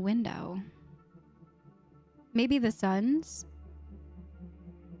that in the window? Maybe the son's?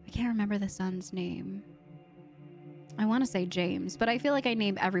 I can't remember the son's name. I want to say James, but I feel like I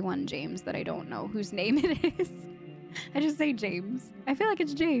name everyone James that I don't know whose name it is. I just say James. I feel like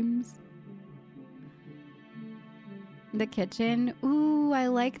it's James. The kitchen. Ooh, I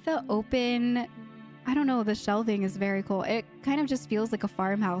like the open... I don't know, the shelving is very cool. It kind of just feels like a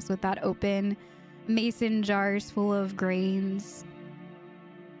farmhouse with that open mason jars full of grains.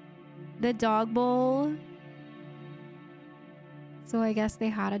 The dog bowl. So I guess they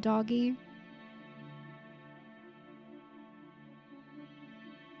had a doggy.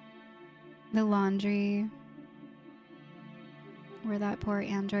 The laundry. Where that poor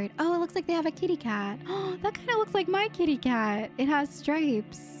android. Oh, it looks like they have a kitty cat. Oh, that kind of looks like my kitty cat. It has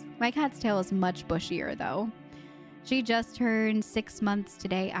stripes. My cat's tail is much bushier though. She just turned 6 months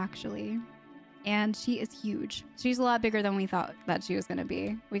today, actually. And she is huge. She's a lot bigger than we thought that she was going to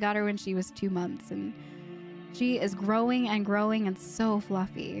be. We got her when she was 2 months and she is growing and growing and so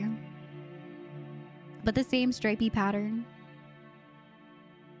fluffy. But the same stripy pattern.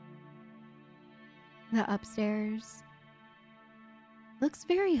 The upstairs. Looks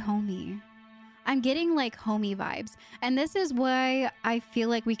very homey. I'm getting like homey vibes. And this is why I feel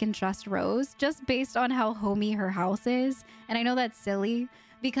like we can trust Rose, just based on how homey her house is. And I know that's silly,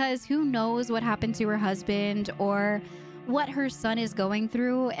 because who knows what happened to her husband or what her son is going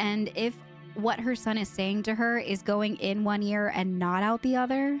through, and if what her son is saying to her is going in one ear and not out the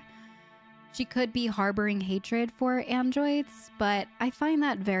other. She could be harboring hatred for androids, but I find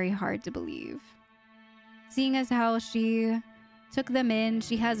that very hard to believe. Seeing as how she took them in,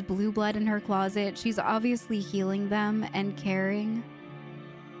 she has blue blood in her closet, she's obviously healing them and caring.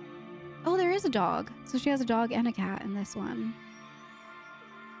 Oh, there is a dog. So she has a dog and a cat in this one.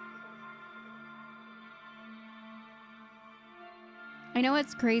 I know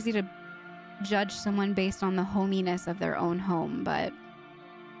it's crazy to judge someone based on the hominess of their own home, but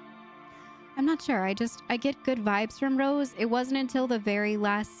I'm not sure. I get good vibes from Rose. It wasn't until the very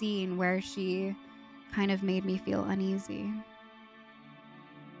last scene where she kind of made me feel uneasy.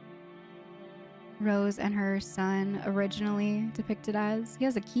 Rose and her son, originally depicted as, he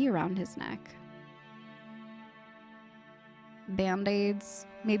has a key around his neck. Band-aids,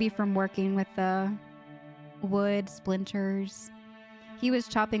 maybe from working with the wood, splinters. He was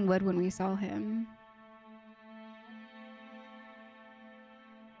chopping wood when we saw him.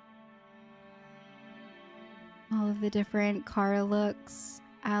 All of the different Kara looks.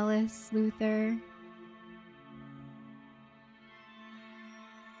 Alice, Luther.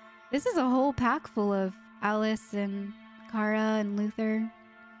 This is a whole pack full of Alice and Kara and Luther.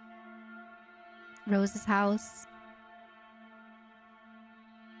 Rose's house.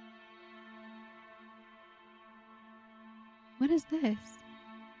 What is this?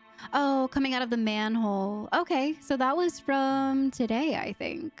 Oh, coming out of the manhole. Okay, so that was from today, I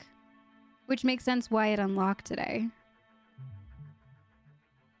think. Which makes sense why it unlocked today.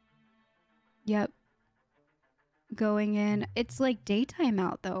 Yep. Going in. It's like daytime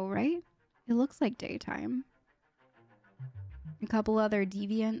out though, right? It looks like daytime. A couple other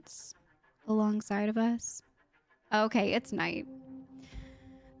deviants alongside of us. Okay, it's night.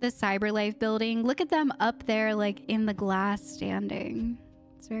 The Cyberlife building. Look at them up there, like in the glass standing.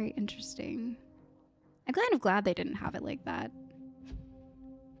 It's very interesting. I'm kind of glad they didn't have it like that.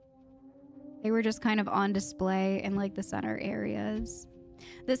 They were just kind of on display in like the center areas.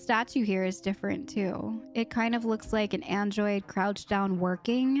 The statue here is different too. It kind of looks like an android crouched down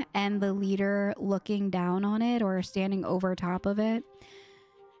working and the leader looking down on it or standing over top of it.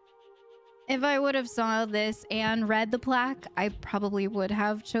 If I would have saw this and read the plaque, I probably would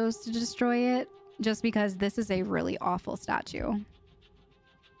have chose to destroy it just because this is a really awful statue.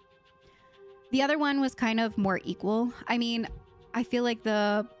 The other one was kind of more equal. I mean, I feel like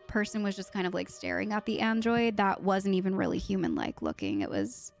the person was just kind of like staring at the android. That wasn't even really human-like looking. It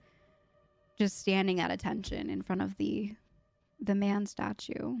was just standing at attention in front of the man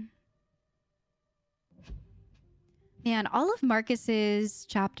statue. Man, all of Markus's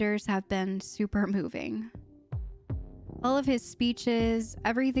chapters have been super moving. All of his speeches,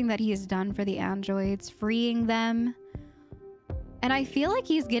 everything that he has done for the androids, freeing them. And I feel like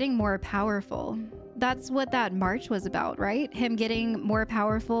he's getting more powerful. That's what that march was about, right? Him getting more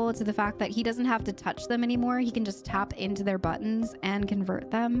powerful to the fact that he doesn't have to touch them anymore. He can just tap into their buttons and convert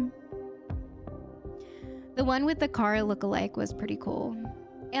them. The one with the car look-alike was pretty cool.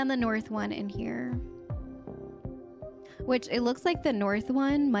 And the North one in here. Which it looks like the North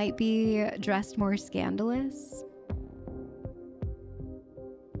one might be dressed more scandalous.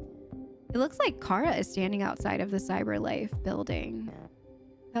 It looks like Kara is standing outside of the Cyberlife building.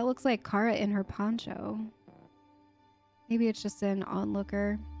 That looks like Kara in her poncho. Maybe it's just an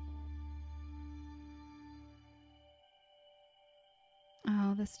onlooker.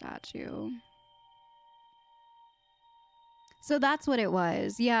 Oh, the statue. So that's what it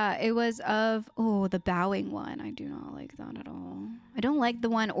was. Yeah, it was of, oh, the bowing one. I do not like that at all. I don't like the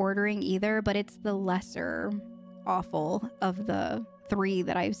one ordering either, but it's the lesser awful of the 3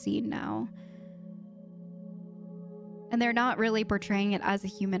 that I've seen now. And they're not really portraying it as a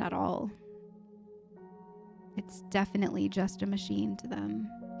human at all. It's definitely just a machine to them.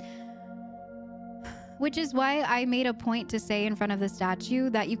 Which is why I made a point to say in front of the statue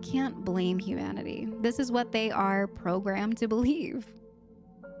that you can't blame humanity. This is what they are programmed to believe.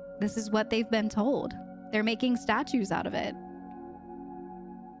 This is what they've been told. They're making statues out of it.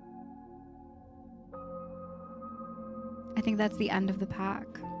 I think that's the end of the pack.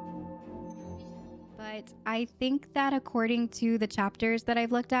 But I think that according to the chapters that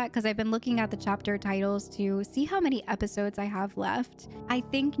I've looked at, because I've been looking at the chapter titles to see how many episodes I have left, I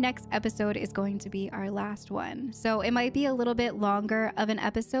think next episode is going to be our last one. So it might be a little bit longer of an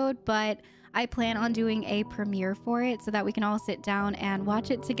episode, but I plan on doing a premiere for it so that we can all sit down and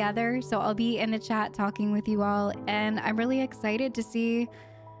watch it together. So I'll be in the chat talking with you all, and I'm really excited to see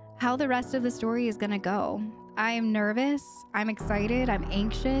how the rest of the story is going to go. I am nervous, I'm excited, I'm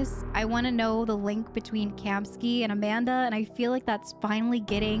anxious. I want to know the link between Kamski and Amanda, and I feel like that's finally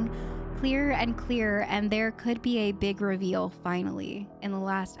getting clearer and clearer, and there could be a big reveal finally in the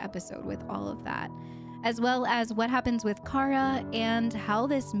last episode with all of that. As well as what happens with Kara and how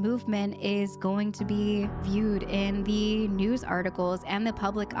this movement is going to be viewed in the news articles and the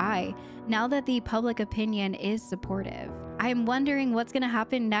public eye now that the public opinion is supportive. I'm wondering what's going to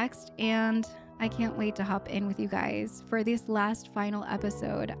happen next, and I can't wait to hop in with you guys for this last final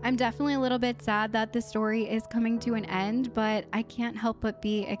episode. I'm definitely a little bit sad that the story is coming to an end, but I can't help but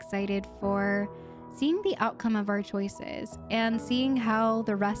be excited for seeing the outcome of our choices and seeing how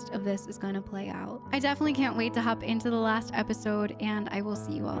the rest of this is going to play out. I definitely can't wait to hop into the last episode, and I will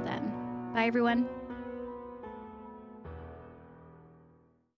see you all then. Bye, everyone.